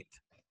 14th.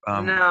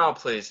 No,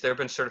 please. There have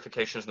been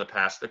certifications in the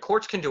past. The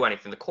courts can do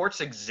anything. The courts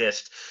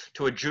exist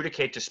to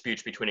adjudicate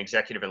disputes between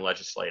executive and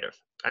legislative,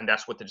 and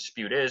that's what the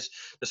dispute is.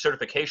 The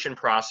certification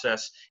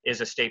process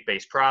is a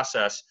state-based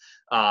process.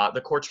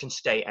 The courts can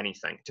stay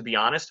anything. To be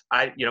honest,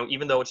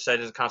 even though it's said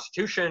in the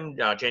Constitution,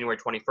 January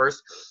 21st,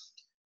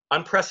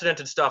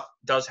 unprecedented stuff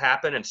does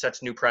happen and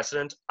sets new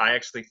precedent. I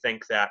actually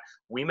think that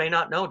we may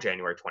not know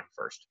January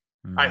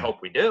 21st. I hope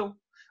we do.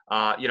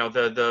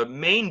 The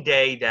main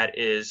day that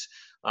is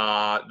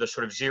the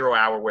sort of 0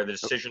 hour where the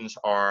decisions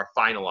are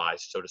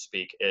finalized, so to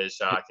speak, is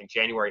I think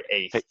January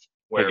 8th.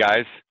 Hey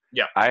guys.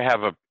 Yeah.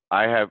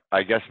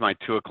 I guess my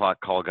 2:00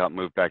 call got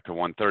moved back to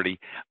 1:30.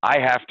 I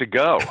have to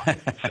go.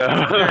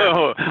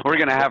 So we're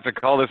going to have to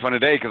call this one a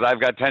day because I've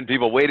got 10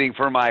 people waiting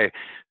for my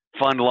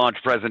fund launch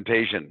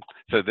presentation.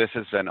 So this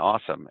has been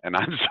awesome. And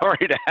I'm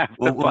sorry to have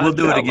to we'll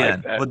do it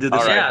again. We'll do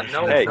this. Right.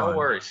 Yeah, no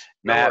worries.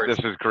 Matt, this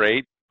is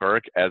great.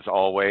 Burke, as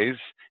always.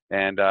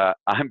 And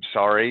I'm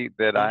sorry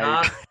that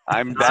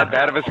I'm that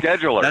bad of a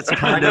scheduler. That's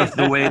kind of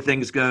the way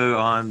things go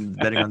on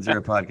Betting on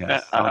Zero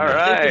podcast. All right.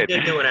 I think we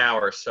did do an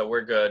hour, so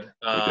we're good.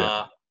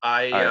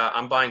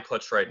 I'm buying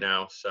puts right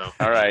now. So.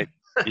 All right.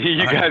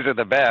 You guys are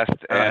the best,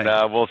 and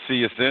we'll see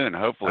you soon,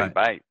 hopefully. Right.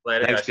 Bye.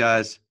 Later, Thanks,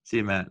 guys. See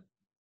you, Matt.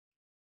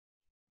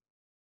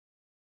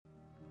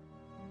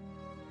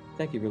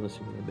 Thank you for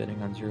listening to the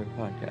Betting on Zero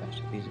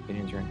podcast. These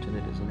opinions are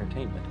intended as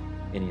entertainment.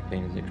 Any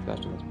opinions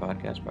expressed on this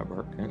podcast by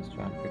Bart Kuntz,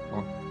 John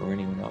Pickmore, or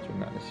anyone else are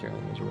not necessarily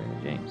those of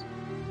Raymond James.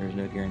 There is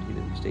no guarantee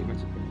that the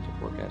statements, opinions,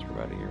 or forecasts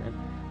provided herein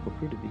will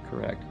prove to be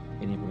correct.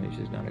 Any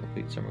information is not a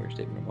complete summary or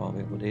statement of all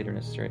available data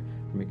necessary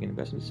for making an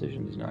investment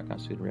decision. Does not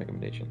constitute a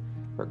recommendation.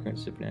 Bart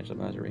Kuntz, financial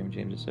advisor, Raymond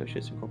James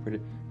Associates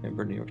Incorporated,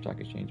 member, New York Stock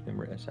Exchange,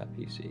 member,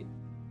 SIPC.